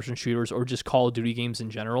first-person shooters or just Call of Duty games in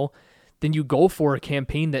general. Then you go for a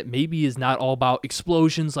campaign that maybe is not all about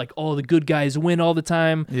explosions, like, oh, the good guys win all the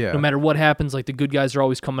time. Yeah. No matter what happens, like the good guys are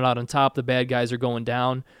always coming out on top, the bad guys are going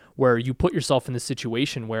down, where you put yourself in this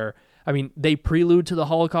situation where, I mean, they prelude to the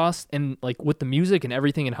Holocaust, and like with the music and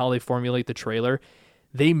everything and how they formulate the trailer,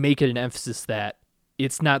 they make it an emphasis that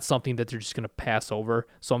it's not something that they're just going to pass over.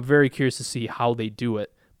 So I'm very curious to see how they do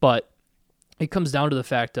it. But it comes down to the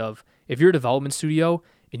fact of, if you're a development studio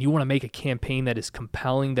and you want to make a campaign that is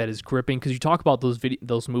compelling, that is gripping, because you talk about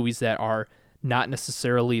those movies that are not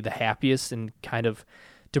necessarily the happiest and kind of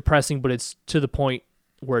depressing, but it's to the point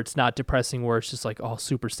where it's not depressing, where it's just like, oh,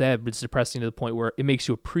 super sad, but it's depressing to the point where it makes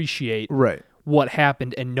you appreciate what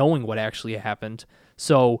happened and knowing what actually happened.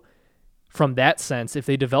 So from that sense, if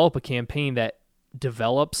they develop a campaign that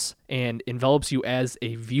develops and envelops you as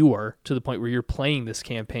a viewer to the point where you're playing this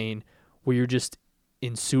campaign, where you're just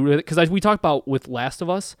ensued with it, because we talked about with Last of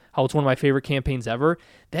Us, how it's one of my favorite campaigns ever.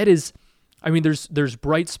 That is, I mean, there's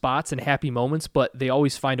bright spots and happy moments, but they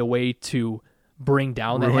always find a way to bring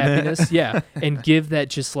down that happiness. Yeah, and give that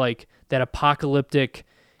just like that apocalyptic,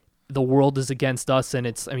 the world is against us, and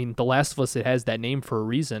it's, I mean, The Last of Us, it has that name for a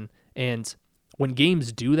reason. And when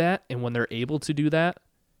games do that, and when they're able to do that,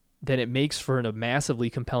 then it makes for a massively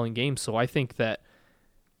compelling game. So I think that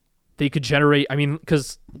they could generate, I mean,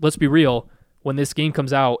 because let's be real, when this game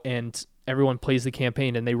comes out and everyone plays the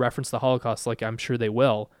campaign and they reference the Holocaust, like I'm sure they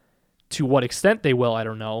will, to what extent they will, I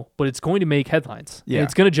don't know, but it's going to make headlines. Yeah. And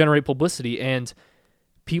it's going to generate publicity, and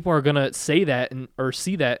people are going to say that or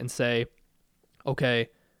see that and say, okay,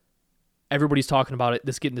 everybody's talking about it,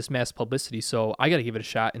 getting this mass publicity, so I got to give it a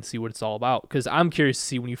shot and see what it's all about. Because I'm curious to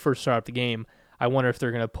see, when you first start up the game, I wonder if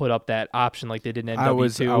they're going to put up that option like they did in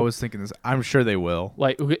MW2. I was thinking this. I'm sure they will.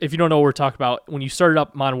 Like, if you don't know what we're talking about, when you started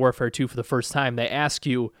up Modern Warfare 2 for the first time, they ask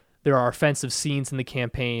you, there are offensive scenes in the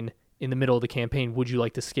campaign, in the middle of the campaign, would you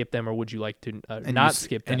like to skip them or would you like to not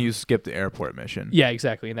skip them? And you skip the airport mission. Yeah,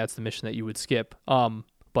 exactly, and that's the mission that you would skip.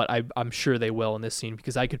 But I'm sure they will in this scene,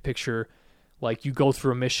 because I could picture, like, you go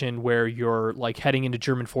through a mission where you're like heading into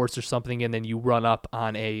German force or something, and then you run up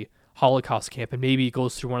on a Holocaust camp, and maybe it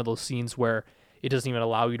goes through one of those scenes where it doesn't even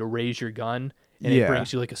allow you to raise your gun, and it Yeah.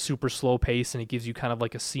 brings you like a super slow pace and it gives you kind of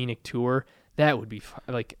like a scenic tour. That would be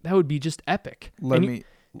that would be just epic. Let me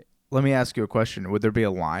ask you a question. Would there be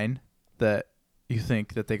a line that you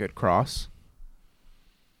think that they could cross?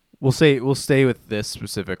 We'll stay with this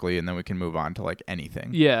specifically, and then we can move on to like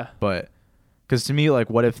anything. Yeah. But because to me, like,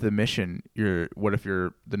 what if the mission? What if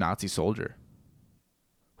you're the Nazi soldier?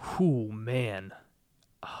 Ooh, man.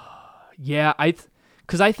 Yeah,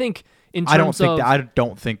 because I think in terms I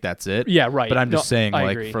don't think that's it. Yeah, right. But I'm just saying, I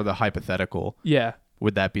like, agree. for the hypothetical, Yeah.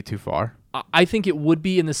 would that be too far? I think it would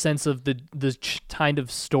be in the sense of the kind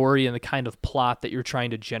of story and the kind of plot that you're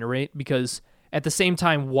trying to generate, because at the same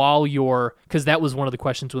time, because that was one of the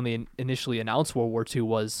questions when they initially announced World War II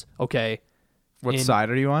was, okay, What side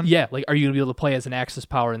are you on? Yeah, like, are you going to be able to play as an Axis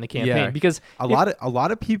power in the campaign? Yeah, because a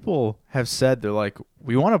lot of people have said they're like,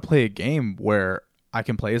 we want to play a game where I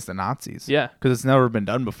can play as the Nazis. Yeah, because it's never been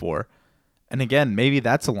done before. And again, maybe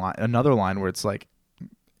that's another line where it's like,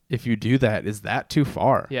 if you do that, is that too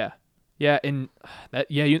far? Yeah, yeah, and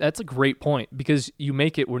that's a great point, because you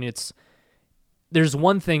make it when there's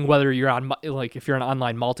one thing whether you're on, like, if you're an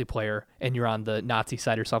online multiplayer and you're on the Nazi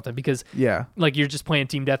side or something, because like, you're just playing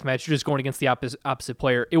team deathmatch, you're just going against the opposite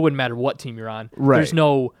player. It wouldn't matter what team you're on. Right. There's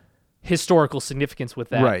no historical significance with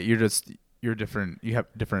that. Right. You're different. You have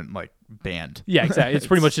different, like, band. Yeah, exactly. It's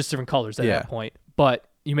pretty much just different colors at Yeah. that point. But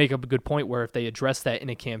you make up a good point where if they address that in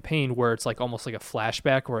a campaign where it's like almost like a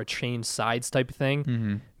flashback or a change sides type of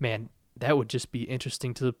thing, man, that would just be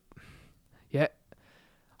interesting yeah.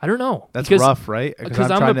 I don't know. That's rough, right? Because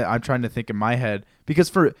I'm trying to think in my head, because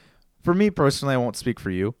for me personally, I won't speak for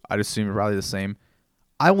you. I'd assume you're probably the same.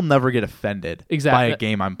 I will never get offended by a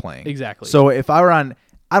game I'm playing. Exactly. So if I were on,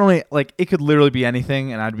 I don't, like, it could literally be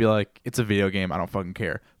anything, and I'd be like, it's a video game, I don't fucking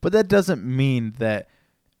care. But that doesn't mean that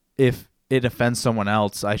if it offends someone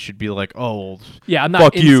else, I should be like, oh, yeah, I'm not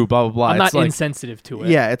fuck you, blah blah blah. I'm It's not like, insensitive to it.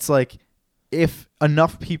 Yeah, it's like, if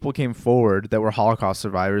enough people came forward that were Holocaust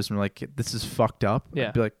survivors and were like, this is fucked up, Yeah.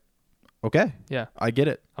 I'd be like, okay, yeah, I get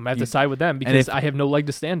it. I'm gonna have to side with them because I have no leg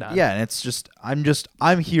to stand on. Yeah, and it's just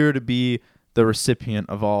I'm here to be the recipient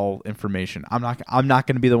of all information. I'm not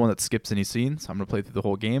going to be the one that skips any scenes. I'm going to play through the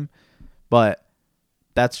whole game, but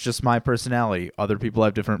that's just my personality. Other people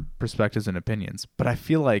have different perspectives and opinions, but I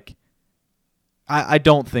feel like I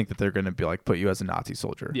don't think that they're going to be like, put you as a Nazi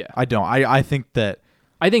soldier. Yeah, I don't. I think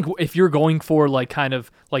if you're going for like kind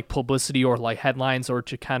of like publicity or like headlines or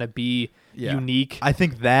to kind of be unique, I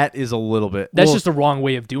think that is a little bit. That's just the wrong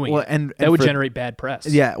way of doing it. And that would generate bad press.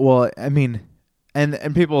 Yeah. Well, I mean,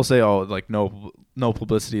 and people will say, oh, like no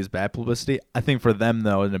publicity is bad publicity. I think for them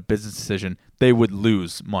though, in a business decision, they would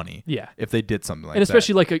lose money. Yeah. If they did something like that. And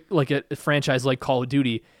especially like a franchise like Call of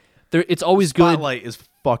Duty, it's always good. Spotlight is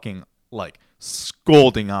fucking like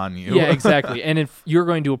scolding on you. Yeah, exactly. And if you're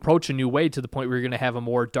going to approach a new way to the point where you're going to have a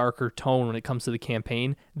more darker tone when it comes to the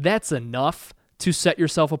campaign, that's enough to set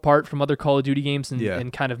yourself apart from other Call of Duty games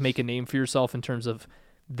and kind of make a name for yourself in terms of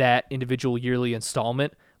that individual yearly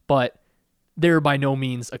installment. But they're by no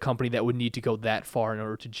means a company that would need to go that far in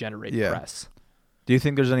order to generate press. Do you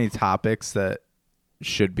think there's any topics that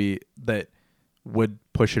would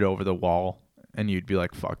push it over the wall and you'd be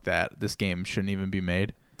like, fuck that, this game shouldn't even be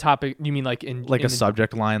made? Topic, you mean like a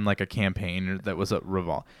subject line, like a campaign that was a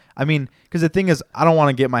revol? I mean, because the thing is, I don't want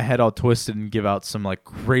to get my head all twisted and give out some like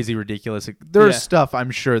crazy ridiculous. There's stuff I'm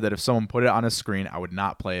sure that if someone put it on a screen, I would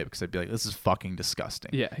not play it because I'd be like, this is fucking disgusting.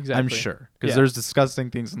 Yeah, exactly. I'm sure because there's disgusting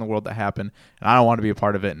things in the world that happen, and I don't want to be a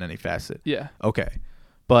part of it in any facet. Yeah. Okay,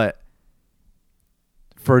 but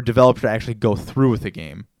for a developer to actually go through with a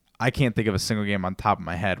game, I can't think of a single game on top of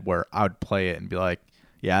my head where I would play it and be like,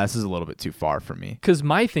 yeah, this is a little bit too far for me. Because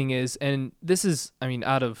my thing is, and this is, I mean,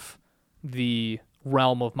 out of the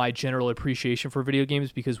realm of my general appreciation for video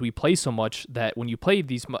games, because we play so much that when you play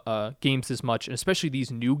these games this much, and especially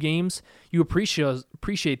these new games, you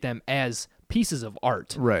appreciate them as pieces of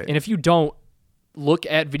art. Right. And if you don't look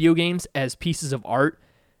at video games as pieces of art,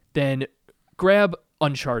 then grab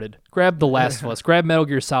Uncharted, grab The Last of Us, grab Metal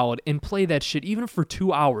Gear Solid, and play that shit even for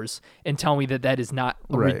 2 hours and tell me that is not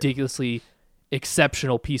a ridiculously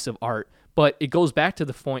exceptional piece of art. But it goes back to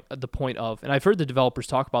the point of, and I've heard the developers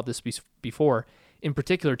talk about this before, in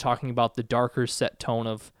particular talking about the darker set tone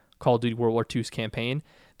of Call of Duty World War II's campaign.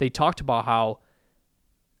 They talked about how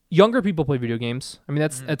younger people play video games. I mean,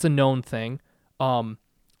 that's a known thing. And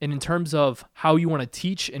in terms of how you want to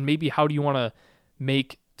teach and maybe how do you want to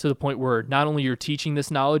make to the point where not only you're teaching this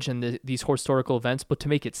knowledge and these historical events, but to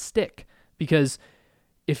make it stick. Because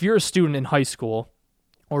if you're a student in high school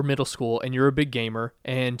or middle school and you're a big gamer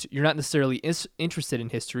and you're not necessarily interested in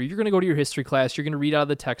history, you're going to go to your history class, you're going to read out of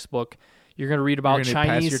the textbook, You're going to read about You're gonna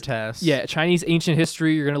Chinese. pass your test. Yeah, Chinese ancient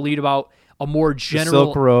history. You're going to read about a more The general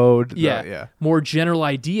Silk Road. yeah, more general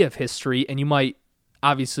idea of history, and you might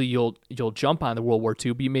obviously you'll jump on the World War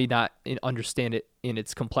II, but you may not understand it in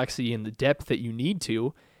its complexity and the depth that you need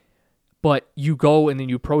to. But you go and then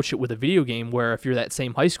you approach it with a video game where if you're that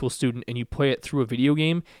same high school student and you play it through a video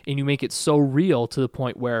game and you make it so real to the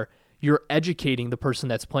point where you're educating the person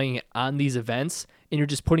that's playing it on these events and you're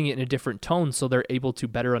just putting it in a different tone so they're able to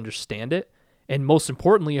better understand it. And most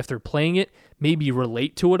importantly, if they're playing it, maybe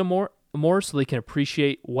relate to it more so they can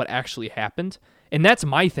appreciate what actually happened. And that's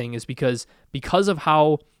my thing, is because of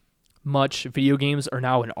how much video games are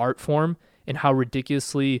now an art form and how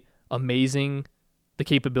ridiculously amazing the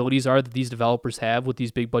capabilities are that these developers have with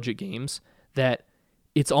these big budget games, that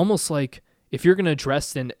it's almost like if you're going to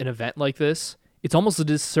address an event like this, it's almost a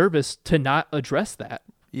disservice to not address that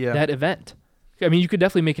event. I mean, you could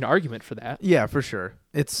definitely make an argument for that. Yeah, for sure.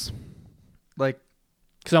 It's like,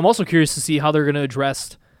 because I'm also curious to see how they're going to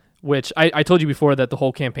address, which I told you before that the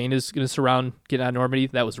whole campaign is going to surround getting out of Normandy.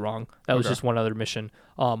 That was wrong. That was just one other mission.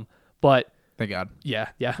 But thank God. Yeah.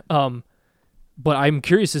 But I'm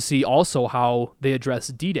curious to see also how they address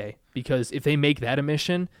D-Day, because if they make that a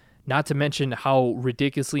mission, not to mention how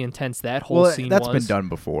ridiculously intense that whole scene was. That's been done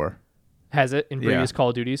before. Has it in previous Call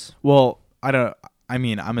of Duties? Well, I'm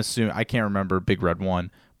assuming, I can't remember Big Red 1,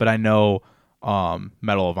 but I know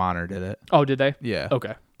Medal of Honor did it. Oh, did they? Yeah.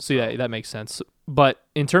 Okay. So yeah, that makes sense. But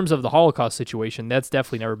in terms of the Holocaust situation, that's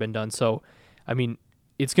definitely never been done. So, I mean,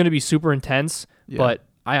 it's going to be super intense, but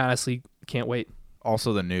I honestly can't wait.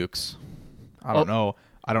 Also the nukes. I don't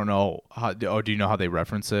know how. Do you know how they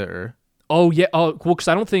reference it or? Oh yeah. Oh, well, because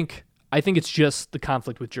I think it's just the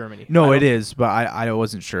conflict with Germany. No, it is, but I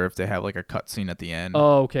wasn't sure if they have like a cutscene at the end.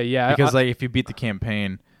 Oh, okay, yeah. Because like if you beat the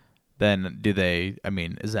campaign, then do they? I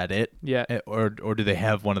mean, is that it? Yeah. Or do they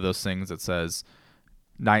have one of those things that says,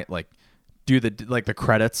 do the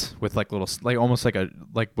credits with like little almost like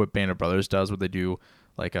what Band of Brothers does, where they do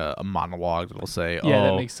like a monologue that'll say,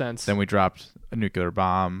 that makes sense. Then we dropped a nuclear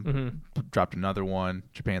bomb, dropped another one,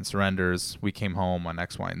 Japan surrenders, we came home on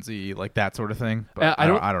X, Y, and Z, like that sort of thing. But I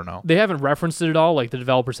don't know. They haven't referenced it at all. Like the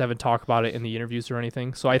developers haven't talked about it in the interviews or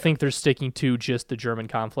anything. So I think they're sticking to just the German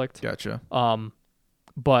conflict. Gotcha.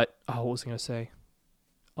 But what was I gonna say?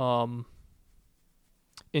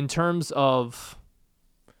 In terms of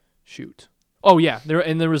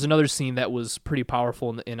there was another scene that was pretty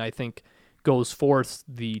powerful and I think goes forth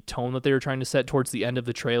the tone that they were trying to set towards the end of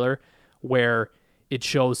the trailer, where it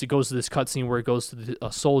goes to this cutscene where it goes to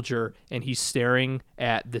a soldier and he's staring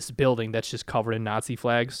at this building that's just covered in Nazi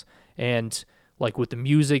flags, and like with the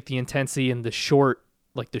music, the intensity, and the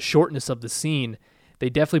shortness of the scene, they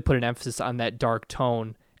definitely put an emphasis on that dark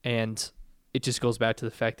tone, and it just goes back to the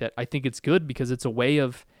fact that I think it's good because it's a way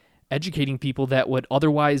of educating people that would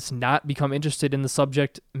otherwise not become interested in the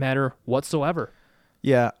subject matter whatsoever.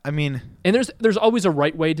 Yeah, I mean... And there's always a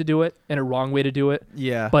right way to do it and a wrong way to do it.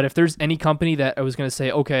 Yeah. But if there's any company that I was going to say,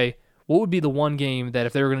 okay, what would be the one game that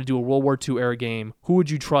if they were going to do a World War II era game, who would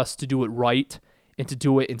you trust to do it right and to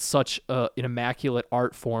do it in such an immaculate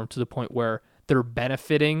art form to the point where they're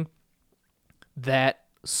benefiting that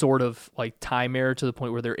sort of like time era to the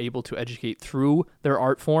point where they're able to educate through their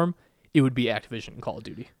art form, it would be Activision and Call of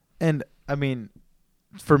Duty. And, I mean,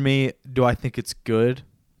 for me, do I think it's good?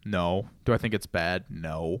 No. Do I think it's bad?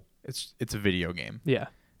 No. It's a video game. Yeah.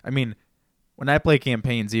 I mean, when I play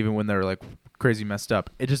campaigns, even when they're like crazy messed up,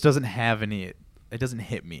 it just doesn't have any. It doesn't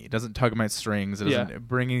hit me. It doesn't tug my strings. It doesn't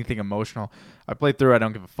bring anything emotional. I played through. I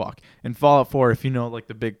don't give a fuck. In Fallout 4, if you know like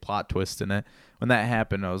the big plot twist in it, when that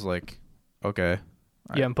happened, I was like, okay.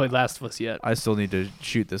 You haven't played Last of Us yet. I still need to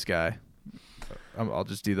shoot this guy. I'll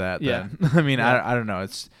just do that then. I mean, I don't know.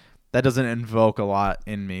 That doesn't invoke a lot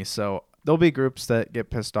in me. So there'll be groups that get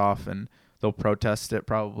pissed off and they'll protest it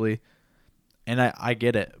probably. And I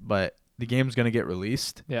get it, but the game's going to get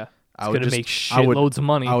released. Yeah. It's going to make shitloads of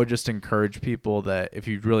money. I would just encourage people that if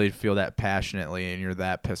you really feel that passionately and you're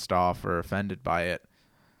that pissed off or offended by it,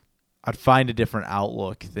 I'd find a different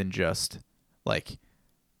outlook than just like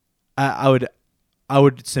I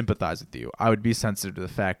would sympathize with you. I would be sensitive to the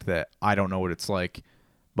fact that I don't know what it's like,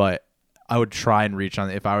 but I would try and reach on,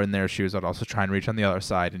 if I were in their shoes, I'd also try and reach on the other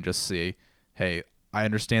side and just see, hey, I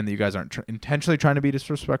understand that you guys aren't intentionally trying to be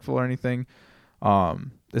disrespectful or anything.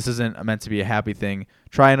 This isn't meant to be a happy thing.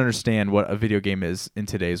 Try and understand what a video game is in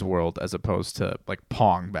today's world as opposed to like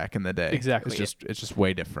Pong back in the day. Exactly. It's just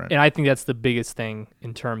way different. And I think that's the biggest thing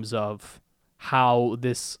in terms of how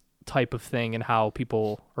this type of thing and how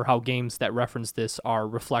people or how games that reference this are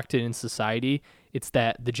reflected in society. It's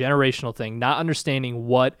that the generational thing, not understanding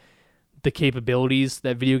what the capabilities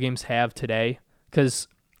that video games have today. Because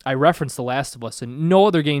I referenced The Last of Us, and no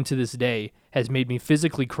other game to this day has made me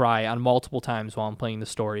physically cry on multiple times while I'm playing the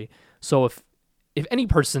story. So if any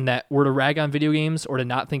person that were to rag on video games or to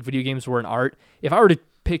not think video games were an art, if I were to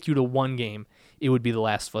pick you to one game, it would be The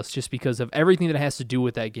Last of Us, just because of everything that has to do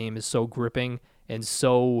with that game is so gripping and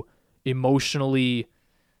so emotionally,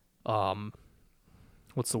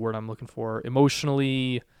 what's the word I'm looking for?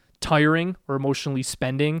 Emotionally tiring or emotionally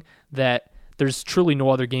spending, that there's truly no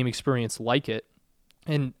other game experience like it.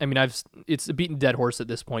 And I mean, it's a beaten dead horse at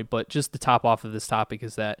this point, but just to top off of this topic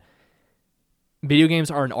is that video games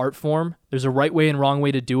are an art form. There's a right way and wrong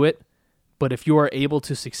way to do it. But if you are able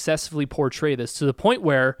to successfully portray this to the point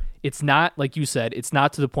where it's not, like you said, it's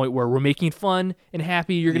not to the point where we're making fun and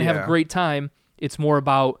happy, you're going to have a great time. It's more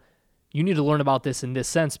about, you need to learn about this in this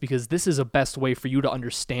sense, because this is a best way for you to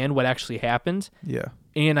understand what actually happened. Yeah.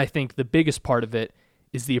 And I think the biggest part of it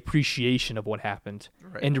is the appreciation of what happened,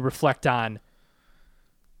 and to reflect on,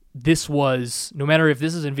 this was, no matter if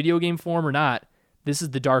this is in video game form or not, this is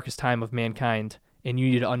the darkest time of mankind, and you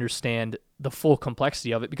need to understand the full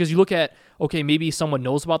complexity of it. Because you look at, okay, maybe someone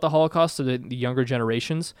knows about the Holocaust, so the younger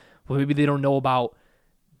generations, but maybe they don't know about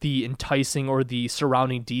the enticing or the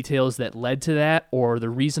surrounding details that led to that, or the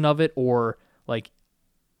reason of it, or like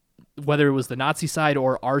whether it was the Nazi side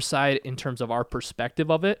or our side in terms of our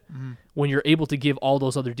perspective of it. Mm-hmm. When you're able to give all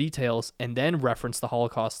those other details and then reference the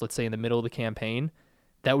Holocaust, let's say in the middle of the campaign,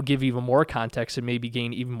 that would give even more context and maybe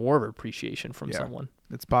gain even more of appreciation from someone.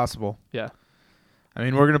 It's possible. Yeah. I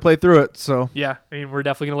mean, we're going to play through it, so. Yeah, I mean, we're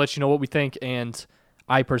definitely going to let you know what we think, and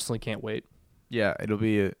I personally can't wait. Yeah, it'll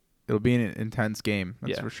be an intense game,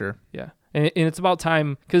 that's for sure. Yeah, and it's about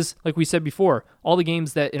time, because like we said before, all the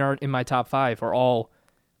games that in my top 5 are all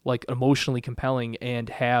like emotionally compelling and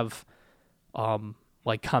have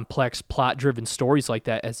like complex plot-driven stories like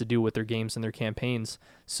that as to do with their games and their campaigns.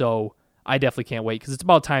 So I definitely can't wait, because it's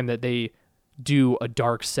about time that they do a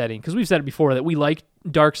dark setting, because we've said it before that we like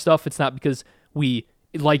dark stuff. It's not because we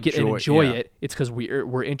like it and enjoy it. It's because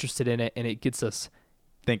we're interested in it, and it gets us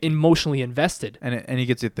emotionally invested. And it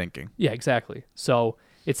gets you thinking. Yeah, exactly. So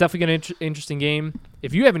it's definitely going to be an interesting game.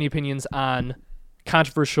 If you have any opinions on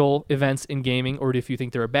controversial events in gaming, or if you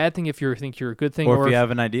think they're a bad thing, if you think you're a good thing, or if you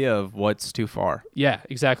have an idea of what's too far. Yeah,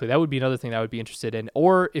 exactly. That would be another thing that I would be interested in.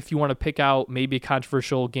 Or if you want to pick out maybe a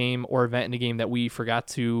controversial game or event in a game that we forgot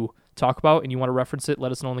to talk about and you want to reference it,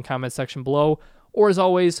 let us know in the comment section below. Or as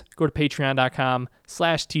always, go to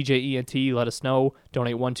patreon.com/TJENT. Let us know.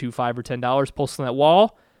 Donate $1, $2, $5, or $10. Post on that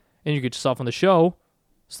wall, and you get yourself on the show.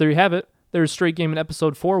 So there you have it. There's Straight Gaming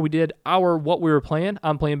episode 4. We did our what we were playing.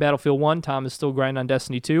 I'm playing Battlefield 1. Tom is still grinding on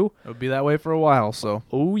Destiny 2. It'll be that way for a while, so.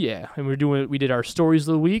 Oh, yeah. And we did our stories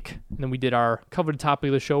of the week, and then we did our coveted topic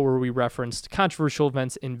of the show where we referenced controversial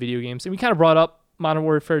events in video games. And we kind of brought up Modern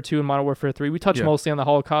Warfare 2 and Modern Warfare 3. We touched mostly on the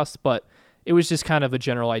Holocaust, but it was just kind of a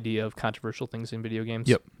general idea of controversial things in video games.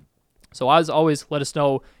 Yep. So as always, let us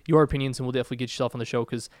know your opinions, and we'll definitely get yourself on the show,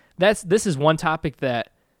 because this is one topic that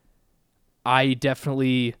I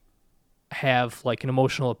definitely have like an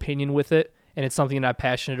emotional opinion with it, and it's something that I'm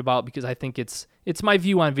passionate about, because I think it's my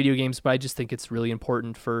view on video games, but I just think it's really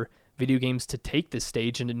important for video games to take this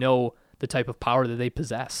stage and to know the type of power that they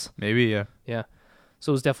possess. Maybe, yeah. Yeah.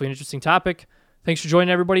 So it was definitely an interesting topic. Thanks for joining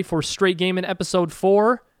everybody for Straight Gaming episode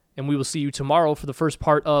 4. And we will see you tomorrow for the first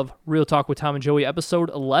part of Real Talk with Tom and Joey, episode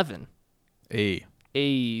 11. Hey.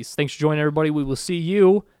 Thanks for joining, everybody. We will see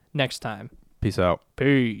you next time. Peace out.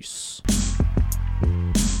 Peace.